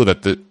clue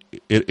that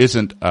it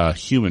isn't a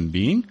human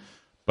being,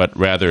 but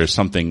rather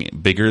something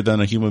bigger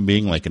than a human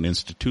being, like an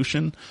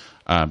institution,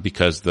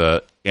 because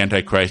the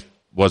Antichrist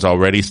was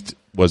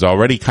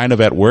already kind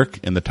of at work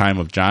in the time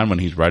of John when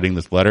he's writing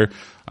this letter,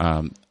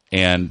 and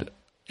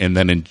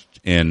then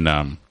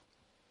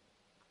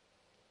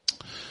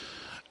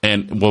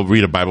and we'll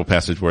read a Bible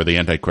passage where the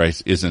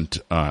Antichrist isn't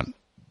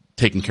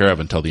taken care of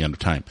until the end of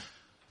time.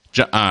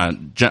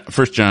 1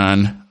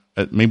 John,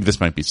 maybe this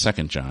might be 2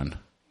 John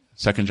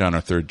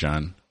or 3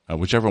 John,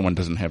 whichever one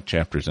doesn't have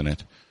chapters in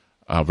it.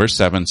 Verse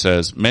 7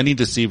 says, many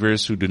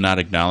deceivers who do not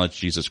acknowledge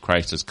Jesus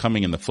Christ as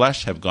coming in the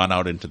flesh have gone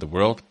out into the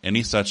world.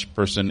 Any such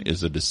person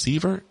is a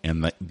deceiver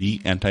and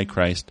the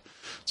Antichrist.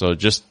 So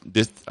just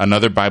this,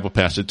 another Bible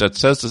passage that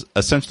says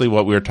essentially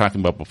what we were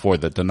talking about before,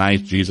 that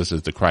denies Jesus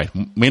is the Christ.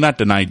 May not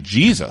deny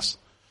Jesus,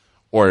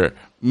 or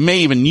may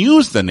even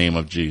use the name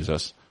of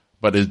Jesus,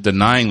 but is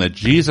denying that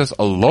Jesus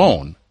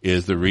alone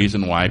is the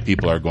reason why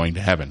people are going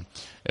to heaven.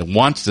 It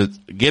wants to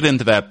get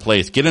into that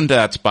place, get into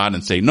that spot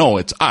and say, no,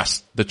 it's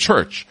us, the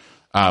church.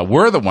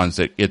 We're the ones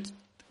that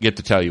get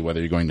to tell you whether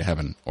you're going to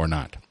heaven or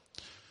not.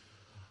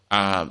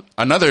 The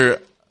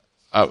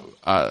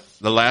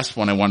last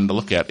one I wanted to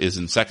look at is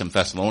in 2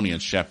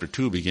 Thessalonians chapter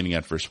 2, beginning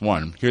at verse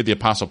 1. Here the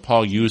Apostle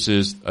Paul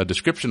uses a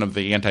description of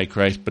the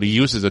Antichrist, but he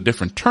uses a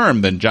different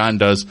term than John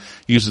does.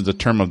 He uses the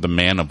term of the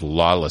man of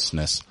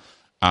lawlessness.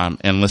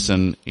 And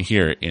listen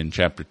here in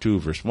chapter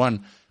 2, verse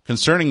 1.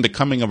 Concerning the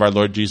coming of our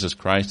Lord Jesus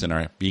Christ and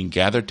our being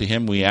gathered to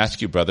him, we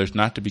ask you, brothers,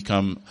 not to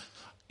become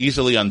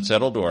easily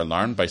unsettled or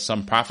alarmed by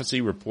some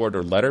prophecy, report,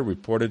 or letter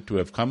reported to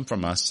have come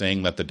from us,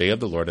 saying that the day of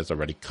the Lord has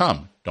already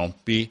come. Don't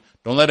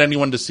let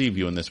anyone deceive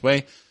you in this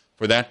way,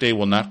 For that day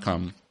will not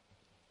come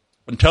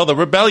until the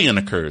rebellion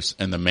occurs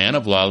and the man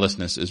of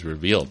lawlessness is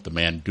revealed, the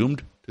man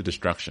doomed to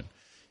destruction.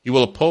 He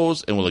will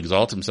oppose and will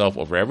exalt himself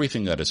over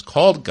everything that is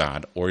called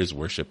God or is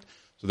worshipped,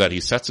 so that he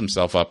sets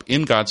himself up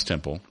in God's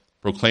temple,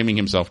 proclaiming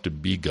himself to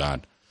be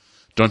God.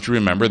 Don't you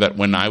remember that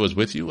when I was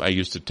with you, I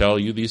used to tell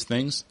you these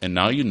things? And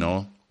now you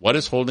know what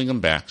is holding him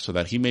back, so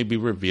that he may be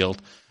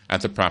revealed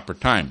at the proper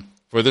time.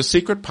 For the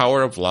secret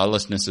power of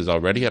lawlessness is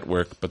already at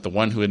work, but the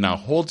one who now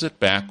holds it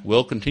back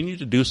will continue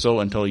to do so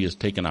until he is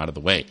taken out of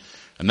the way.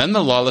 And then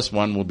the lawless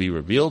one will be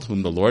revealed,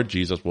 whom the Lord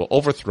Jesus will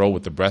overthrow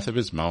with the breath of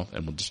his mouth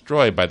and will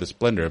destroy by the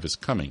splendor of his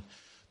coming.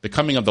 The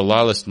coming of the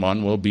lawless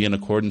one will be in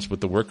accordance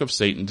with the work of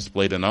Satan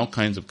displayed in all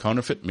kinds of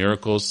counterfeit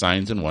miracles,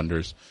 signs, and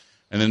wonders,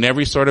 and in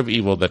every sort of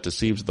evil that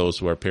deceives those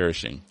who are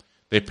perishing.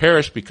 They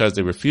perish because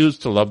they refuse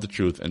to love the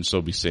truth and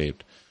so be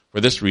saved. For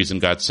this reason,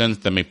 God sends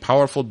them a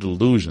powerful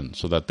delusion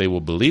so that they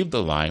will believe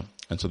the lie,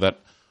 and so that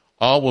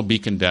all will be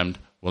condemned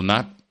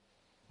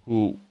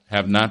who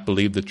have not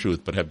believed the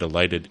truth but have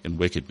delighted in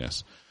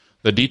wickedness.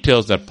 The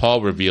details that Paul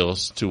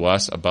reveals to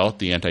us about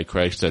the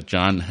Antichrist that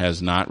John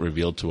has not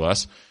revealed to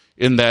us,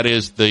 and that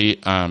is the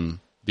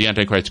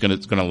Antichrist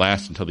is going to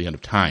last until the end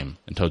of time,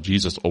 until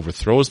Jesus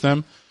overthrows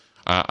them.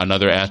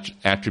 Another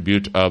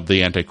attribute of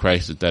the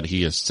Antichrist is that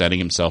he is setting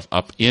himself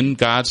up in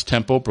God's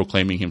temple,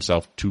 proclaiming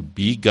himself to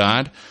be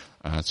God.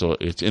 So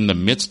it's in the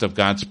midst of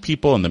God's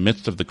people, in the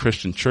midst of the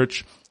Christian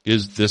church,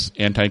 is this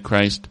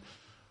Antichrist.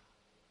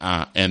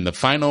 And the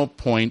final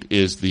point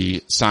is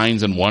the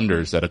signs and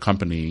wonders that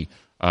accompany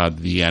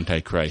the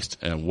Antichrist,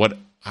 and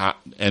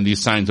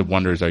these signs and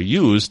wonders are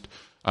used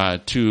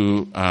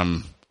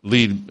to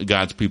lead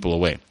God's people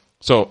away.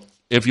 So,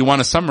 if you want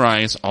to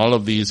summarize all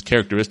of these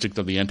characteristics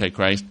of the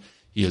Antichrist,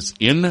 he is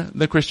in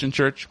the Christian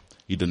church.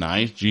 He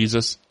denies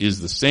Jesus is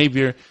the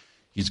Savior.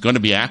 He's going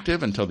to be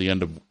active until the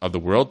end of the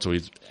world, so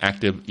he's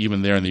active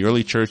even there in the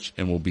early church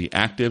and will be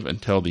active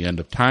until the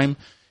end of time.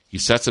 He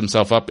sets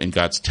himself up in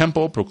God's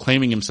temple,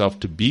 proclaiming himself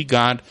to be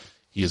God.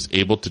 He is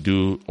able to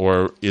do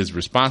or is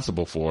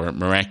responsible for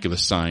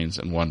miraculous signs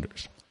and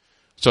wonders.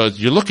 So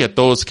as you look at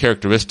those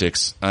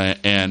characteristics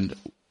and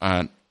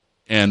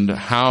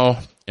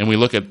we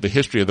look at the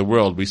history of the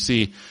world, we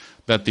see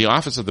that the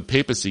office of the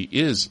papacy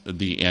is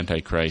the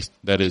Antichrist.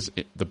 That is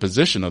the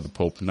position of the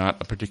Pope, not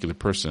a particular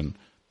person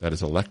that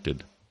is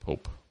elected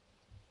Pope.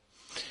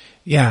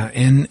 Yeah,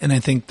 and I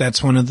think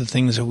that's one of the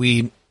things that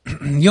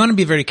you want to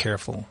be very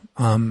careful,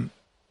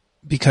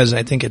 because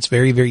I think it's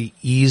very, very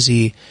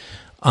easy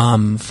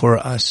for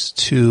us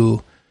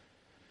to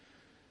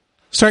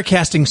start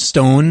casting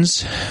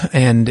stones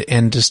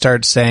and to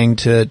start saying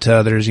to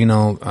others,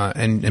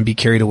 and be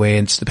carried away.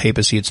 It's the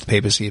papacy. It's the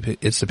papacy.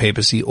 It's the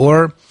papacy.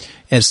 Or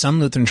as some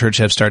Lutheran Church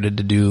have started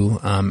to do,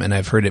 and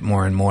I've heard it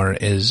more and more,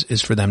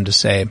 is for them to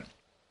say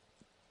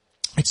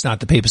it's not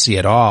the papacy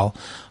at all,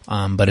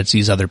 but it's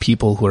these other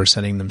people who are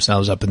setting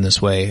themselves up in this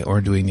way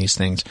or doing these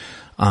things.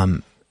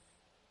 I'm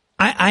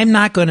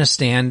not going to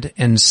stand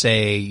and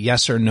say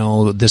yes or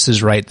no, this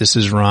is right, this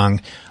is wrong,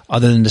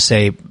 other than to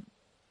say,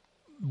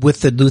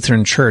 with the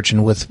Lutheran Church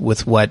and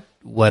with what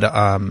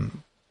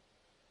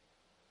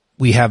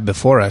we have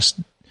before us,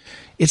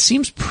 it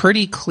seems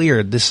pretty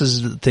clear this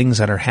is the things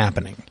that are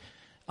happening.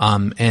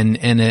 And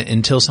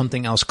until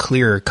something else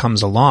clearer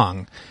comes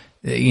along,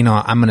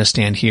 I'm going to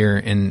stand here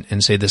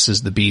and say this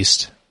is the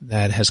beast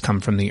that has come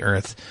from the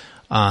earth.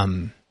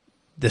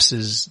 This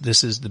is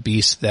the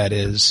beast that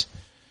is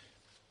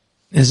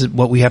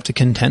what we have to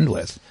contend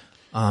with.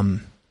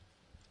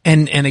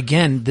 And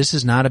again, this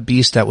is not a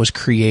beast that was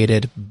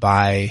created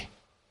by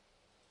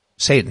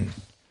Satan.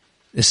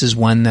 This is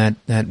one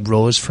that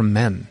rose from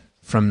men,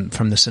 from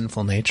the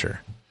sinful nature.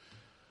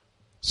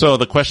 So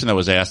the question that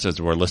was asked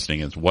as we're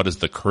listening is, what is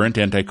the current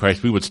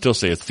Antichrist? We would still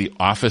say it's the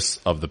office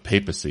of the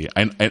papacy.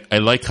 I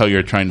like how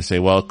you're trying to say,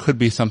 well, it could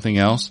be something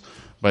else,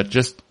 but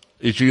just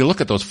if you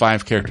look at those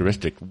 5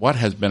 characteristics, what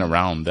has been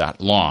around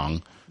that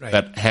long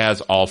that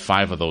has all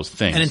 5 of those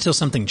things? And until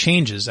something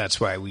changes,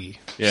 that's why we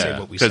say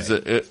what we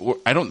say.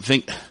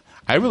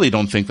 I really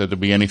don't think that there'll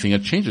be anything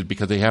that changes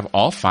because they have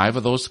all 5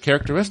 of those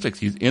characteristics.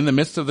 He's in the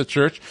midst of the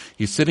church.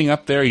 He's sitting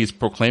up there. He's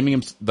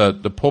proclaiming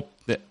the Pope.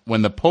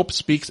 When the Pope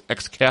speaks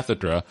ex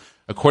cathedra,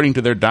 according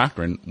to their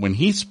doctrine, when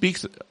he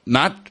speaks,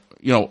 not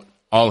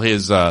all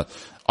his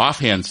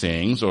offhand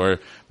sayings or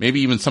maybe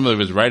even some of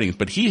his writings,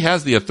 but he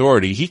has the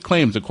authority. He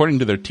claims, according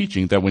to their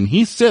teaching, that when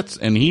he sits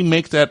and he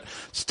makes that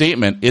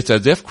statement, it's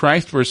as if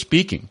Christ were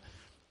speaking.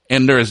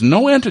 And there is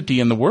no entity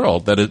in the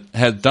world that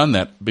has done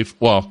that before.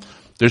 Well,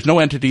 there's no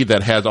entity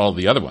that has all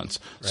the other ones.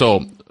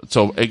 Right.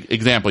 So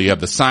example, you have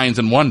the signs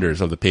and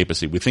wonders of the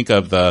papacy. We think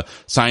of the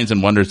signs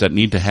and wonders that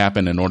need to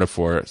happen in order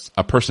for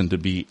a person to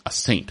be a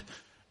saint,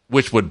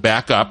 which would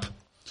back up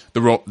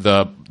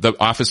the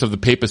office of the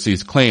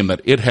papacy's claim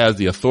that it has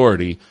the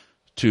authority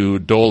to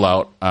dole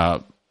out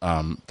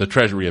the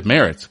treasury of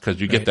merits, because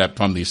you get that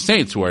from these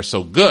saints who are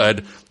so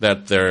good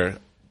that their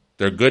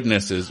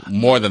goodness is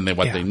more than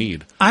what they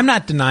need. I'm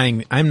not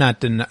denying. I'm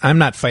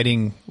not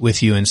fighting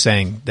with you and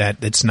saying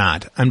that it's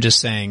not. I'm just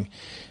saying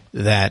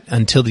that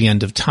until the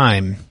end of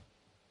time,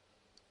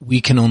 we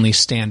can only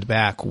stand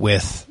back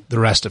with the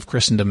rest of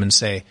Christendom and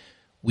say,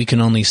 we can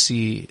only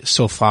see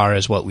so far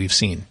as what we've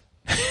seen.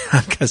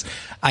 Because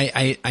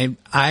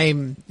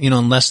I'm,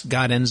 unless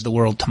God ends the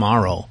world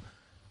tomorrow,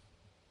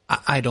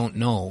 I don't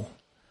know.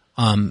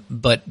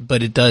 But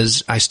it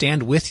does, I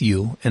stand with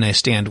you, and I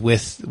stand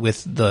with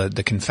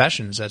the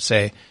confessions that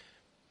say,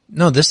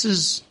 no, this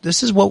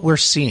is what we're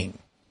seeing.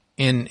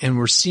 And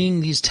we're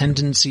seeing these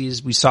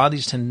tendencies. We saw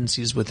these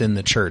tendencies within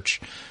the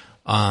church,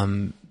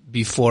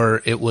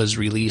 before it was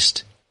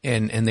released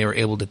and they were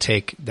able to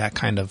take that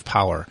kind of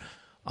power.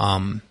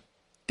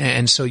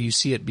 And so you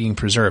see it being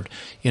preserved.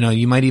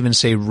 You might even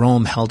say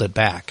Rome held it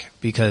back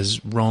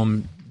because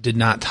Rome did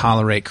not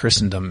tolerate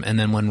Christendom. And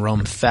then when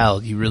Rome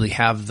fell, you really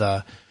have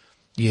the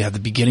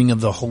beginning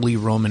of the Holy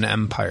Roman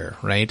Empire,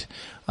 right?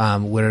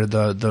 Where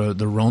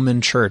the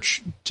Roman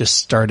Church just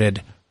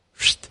started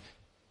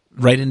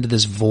right into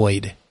this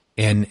void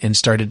and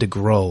started to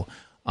grow.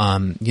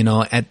 During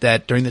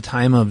the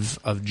time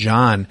of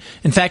John.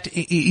 In fact,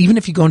 even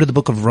if you go into the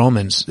book of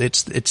Romans,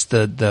 it's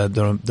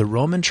the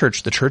Roman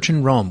church, the church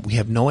in Rome. We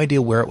have no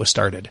idea where it was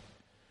started,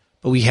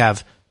 but we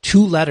have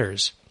 2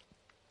 letters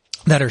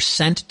that are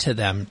sent to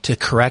them to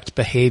correct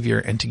behavior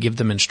and to give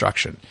them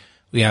instruction.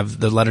 We have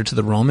the letter to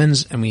the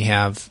Romans, and we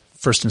have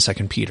 1st and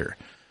 2nd Peter,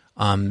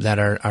 that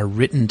are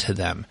written to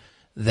them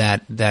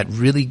that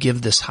really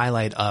give this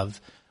highlight of,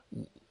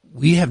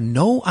 we have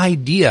no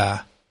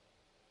idea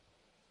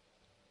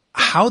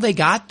how they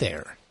got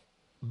there,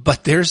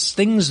 but there's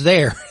things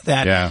there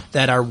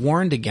that are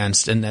warned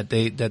against, and that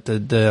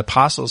the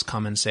apostles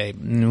come and say,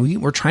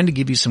 we're trying to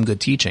give you some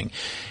good teaching.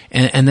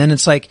 And then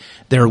it's like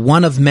they're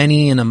one of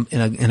many in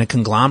a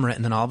conglomerate.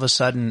 And then all of a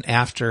sudden,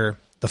 after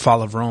the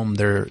fall of Rome,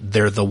 they're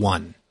the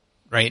one,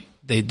 right?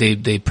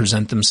 They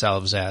present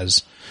themselves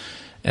as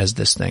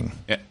this thing.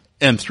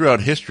 And throughout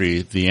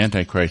history, the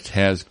Antichrist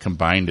has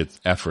combined its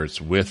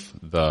efforts with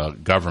the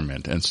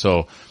government. And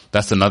so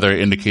that's another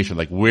indication,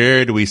 like,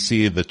 where do we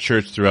see the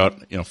church throughout,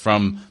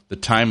 from the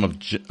time of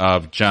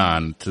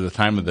John to the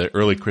time of the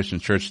early Christian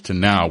church to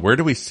now? Where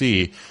do we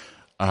see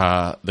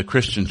the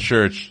Christian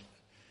church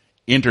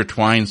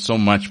intertwined so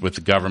much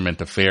with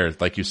government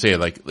affairs? Like you say,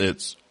 like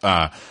it's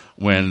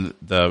when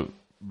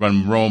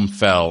Rome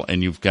fell,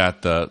 and you've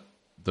got the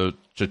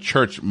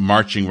church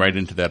marching right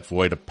into that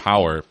void of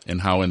power,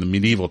 and how in the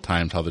medieval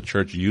times, how the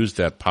church used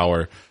that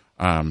power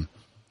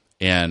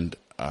and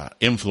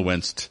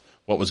influenced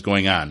what was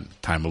going on.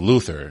 Time of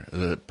Luther,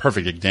 the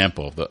perfect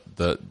example,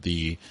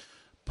 the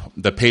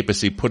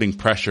papacy putting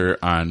pressure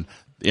on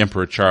the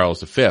Emperor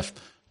Charles V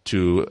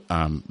to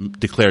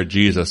declare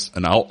Jesus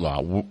an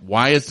outlaw.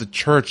 Why is the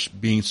church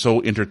being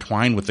so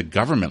intertwined with the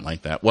government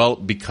like that? Well,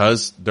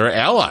 because they're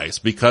allies,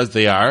 because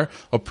they are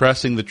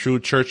oppressing the true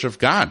church of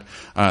God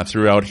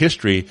throughout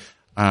history,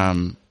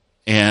 and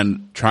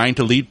trying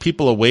to lead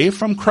people away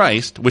from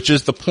Christ, which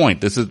is the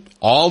point. This is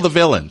all the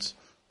villains,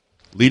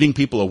 leading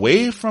people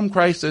away from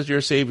Christ as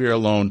your Savior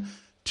alone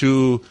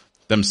to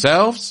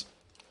themselves,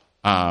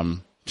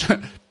 to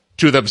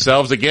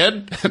themselves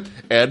again,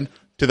 and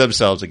to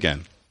themselves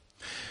again.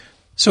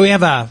 So we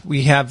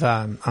have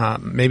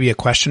maybe a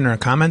question or a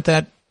comment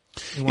that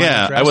you want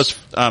to address? I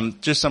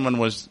was someone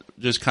was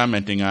just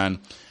commenting on,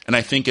 and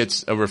I think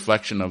it's a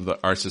reflection of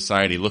our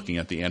society looking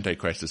at the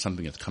Antichrist as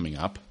something that's coming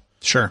up.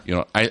 Sure.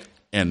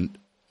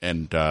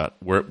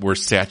 We're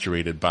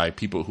saturated by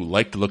people who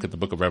like to look at the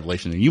book of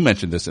Revelation. And you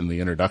mentioned this in the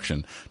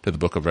introduction to the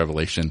book of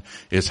Revelation,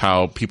 is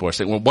how people are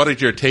saying, well, what is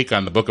your take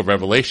on the book of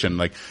Revelation?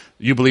 Like,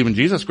 you believe in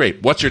Jesus?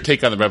 Great. What's your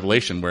take on the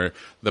Revelation? Where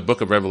the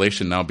book of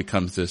Revelation now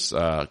becomes this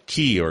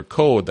key or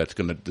code that's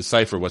going to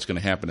decipher what's going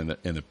to happen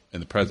in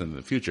the present and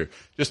the future.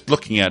 Just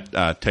looking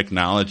at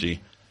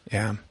technology.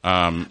 Yeah.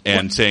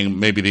 And saying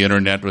maybe the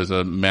internet was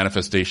a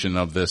manifestation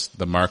of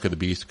the mark of the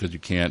beast, because you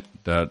can't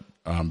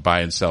buy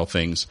and sell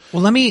things.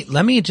 Well, let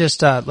me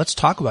just let's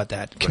talk about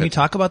that. Can we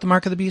talk about the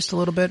mark of the beast a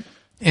little bit?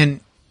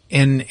 And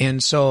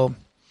so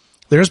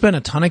there's been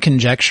a ton of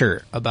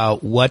conjecture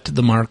about what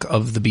the mark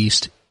of the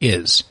beast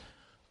is.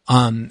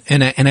 And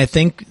I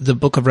think the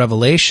book of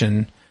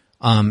Revelation,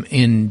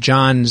 in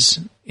John's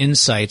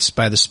insights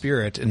by the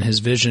Spirit and his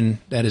vision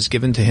that is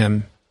given to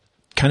him,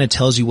 kind of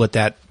tells you what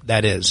that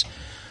is.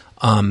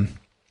 And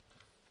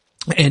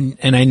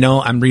I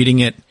know I'm reading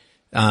it.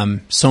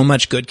 So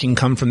much good can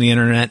come from the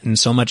internet and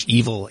so much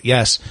evil.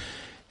 Yes.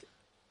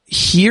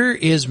 Here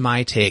is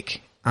my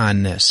take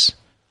on this.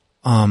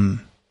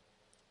 John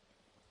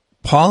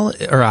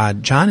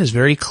is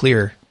very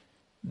clear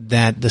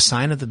that the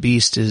sign of the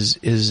beast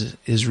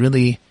is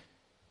really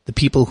the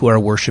people who are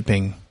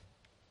worshiping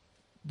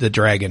the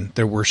dragon.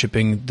 They're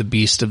worshiping the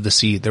beast of the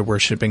sea. They're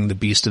worshiping the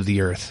beast of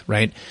the earth,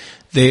 right?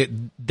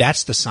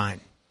 That's the sign.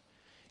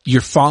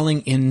 You're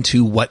falling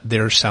into what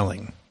they're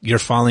selling. You're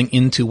falling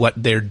into what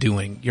they're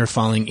doing. You're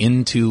falling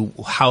into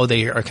how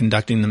they are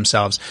conducting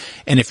themselves.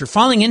 And if you're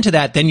falling into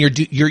that, then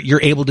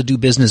you're able to do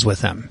business with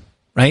them.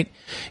 right?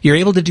 You're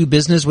able to do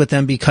business with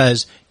them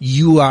because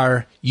you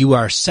are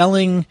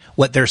selling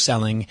what they're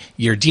selling.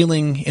 You're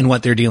dealing in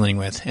what they're dealing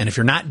with. And if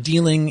you're not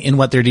dealing in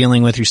what they're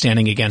dealing with, you're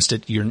standing against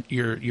it.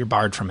 You're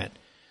barred from it.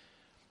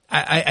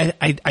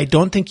 I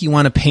don't think you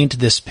want to paint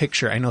this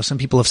picture. I know some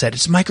people have said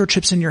it's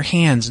microchips in your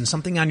hands and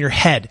something on your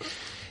head.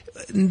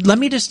 Let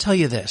me just tell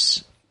you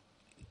this.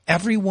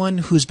 Everyone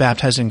who's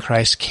baptized in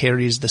Christ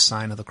carries the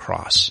sign of the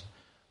cross,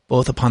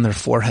 both upon their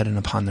forehead and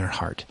upon their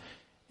heart.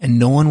 And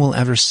no one will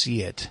ever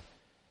see it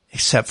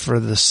except for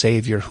the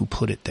Savior who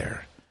put it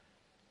there.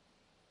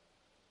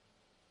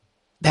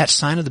 That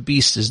sign of the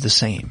beast is the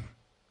same.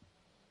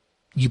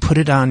 You put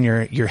it on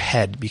your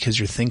head because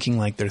you're thinking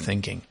like they're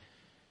thinking.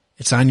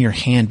 It's on your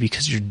hand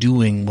because you're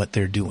doing what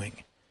they're doing.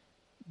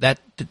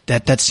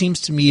 That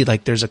seems to me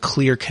like there's a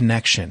clear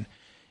connection.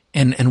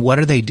 And what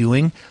are they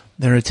doing?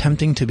 They're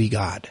attempting to be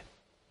God,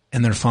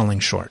 and they're falling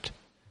short.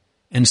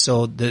 And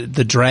so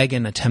the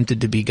dragon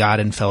attempted to be God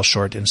and fell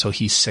short, and so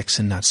he's 6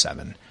 and not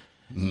 7.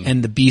 Mm.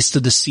 And the beast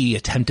of the sea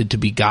attempted to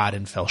be God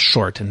and fell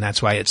short, and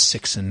that's why it's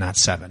 6 and not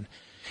 7.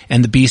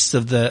 And the beast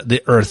of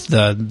the earth,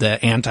 the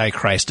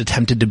Antichrist,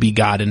 attempted to be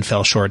God and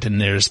fell short, and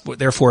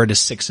therefore it is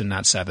 6 and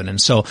not 7. And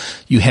so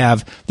you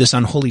have this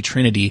unholy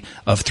trinity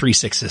of 3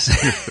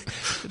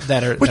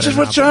 6s which is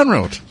what John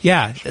wrote.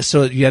 Yeah.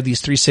 So you have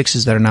these 3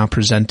 6s that are now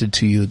presented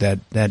to you that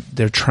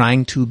they're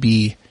trying to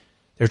be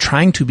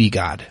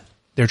God.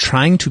 They're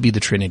trying to be the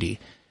Trinity,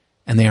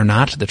 and they are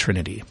not the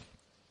Trinity.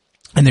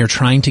 And they're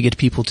trying to get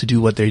people to do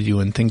what they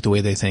do and think the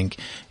way they think.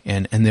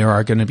 And there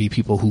are going to be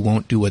people who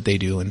won't do what they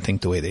do and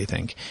think the way they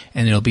think.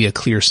 And it'll be a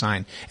clear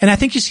sign. And I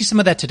think you see some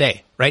of that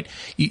today, right?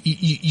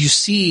 You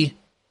see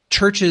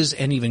churches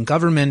and even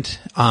government,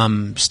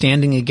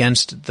 standing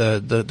against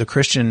the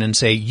Christian and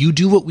say, you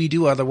do what we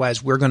do,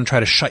 otherwise we're going to try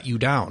to shut you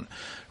down.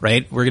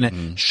 Right? We're going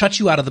to shut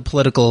you out of the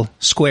political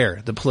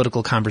square, the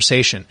political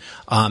conversation.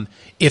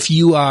 If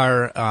you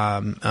are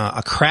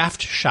a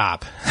craft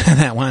shop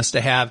that wants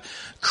to have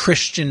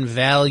Christian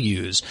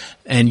values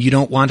and you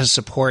don't want to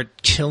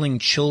support killing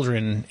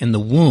children in the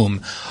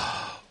womb,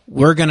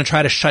 we're going to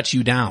try to shut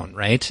you down,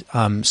 right?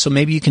 So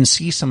maybe you can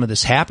see some of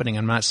this happening.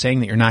 I'm not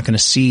saying that you're not going to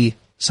see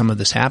some of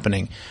this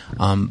happening,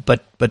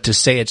 but to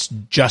say it's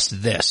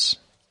just this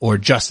or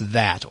just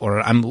that,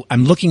 or I'm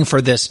looking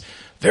for this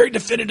very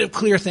definitive,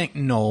 clear thing.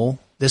 No,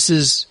 this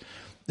is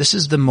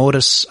the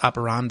modus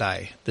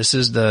operandi. This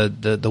is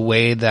the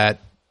way that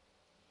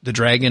the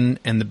dragon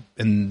and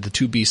the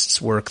 2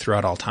 beasts work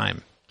throughout all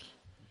time.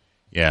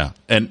 Yeah,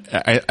 and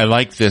I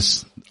like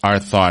this, our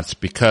thoughts,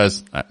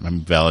 because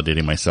I'm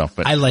validating myself.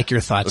 But I like your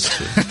thoughts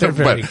too. They're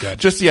very good.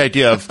 Just the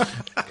idea of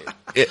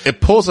it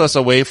pulls us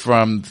away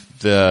from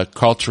the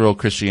cultural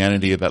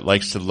Christianity that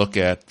likes to look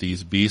at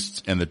these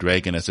beasts and the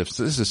dragon as if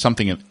this is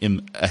something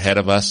in ahead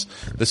of us.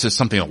 This is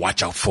something to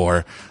watch out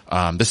for.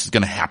 This is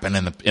going to happen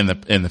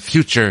in the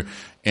future,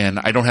 and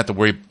I don't have to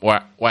worry.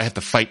 Why I have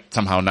to fight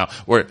somehow now?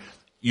 Or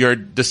you're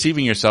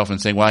deceiving yourself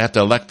and saying, well, I have to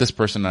elect this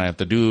person, and I have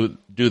to do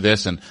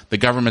this, and the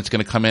government's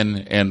going to come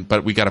in,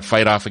 but we got to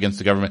fight off against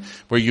the government.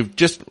 Where you've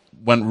just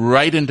went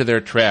right into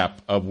their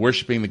trap of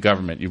worshiping the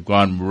government. You've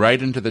gone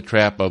right into the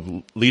trap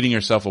of leading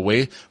yourself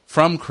away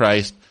from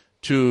Christ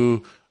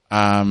to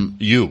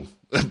you,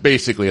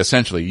 basically,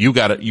 essentially. You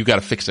got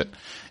to fix it.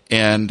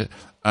 And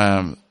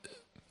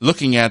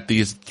looking at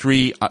these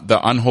 3, the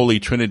unholy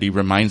trinity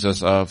reminds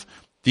us of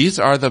these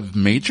are the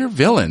major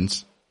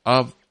villains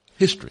of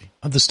history.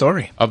 Of the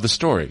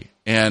story.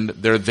 And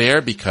they're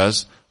there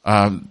because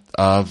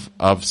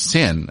of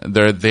sin.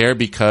 They're there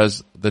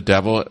because the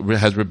devil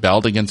has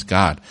rebelled against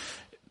God.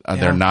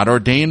 They're not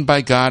ordained by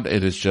God.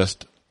 It is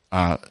just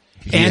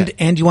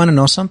and you want to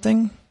know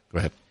something? Go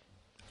ahead.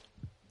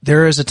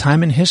 There is a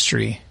time in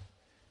history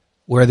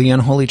where the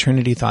unholy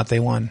trinity thought they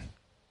won.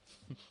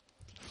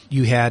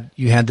 You had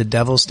the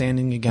devil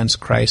standing against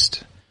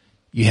Christ.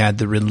 You had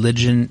the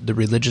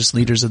religious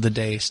leaders of the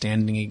day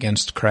standing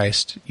against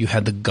Christ. You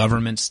had the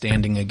government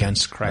standing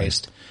against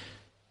Christ.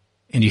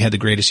 And you had the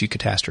greatest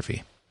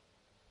catastrophe.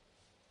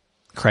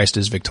 Christ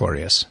is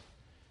victorious.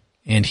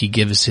 And he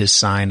gives his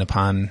sign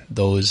upon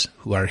those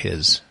who are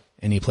his.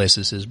 And he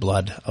places his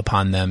blood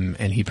upon them,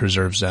 and he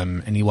preserves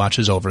them, and he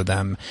watches over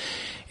them,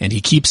 and he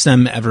keeps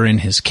them ever in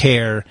his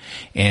care.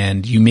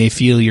 And you may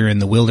feel you're in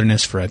the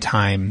wilderness for a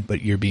time,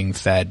 but you're being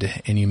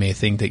fed. And you may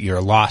think that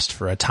you're lost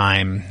for a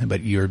time,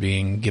 but you're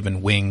being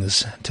given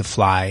wings to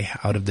fly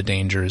out of the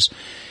dangers.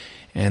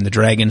 And the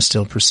dragon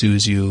still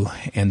pursues you,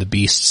 and the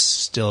beasts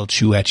still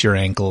chew at your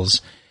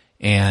ankles.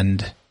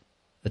 And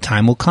the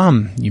time will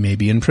come, you may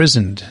be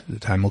imprisoned. The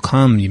time will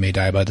come, you may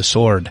die by the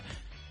sword.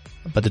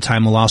 But the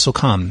time will also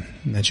come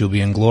that you'll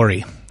be in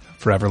glory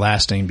for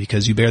everlasting,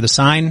 because you bear the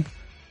sign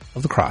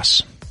of the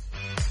cross.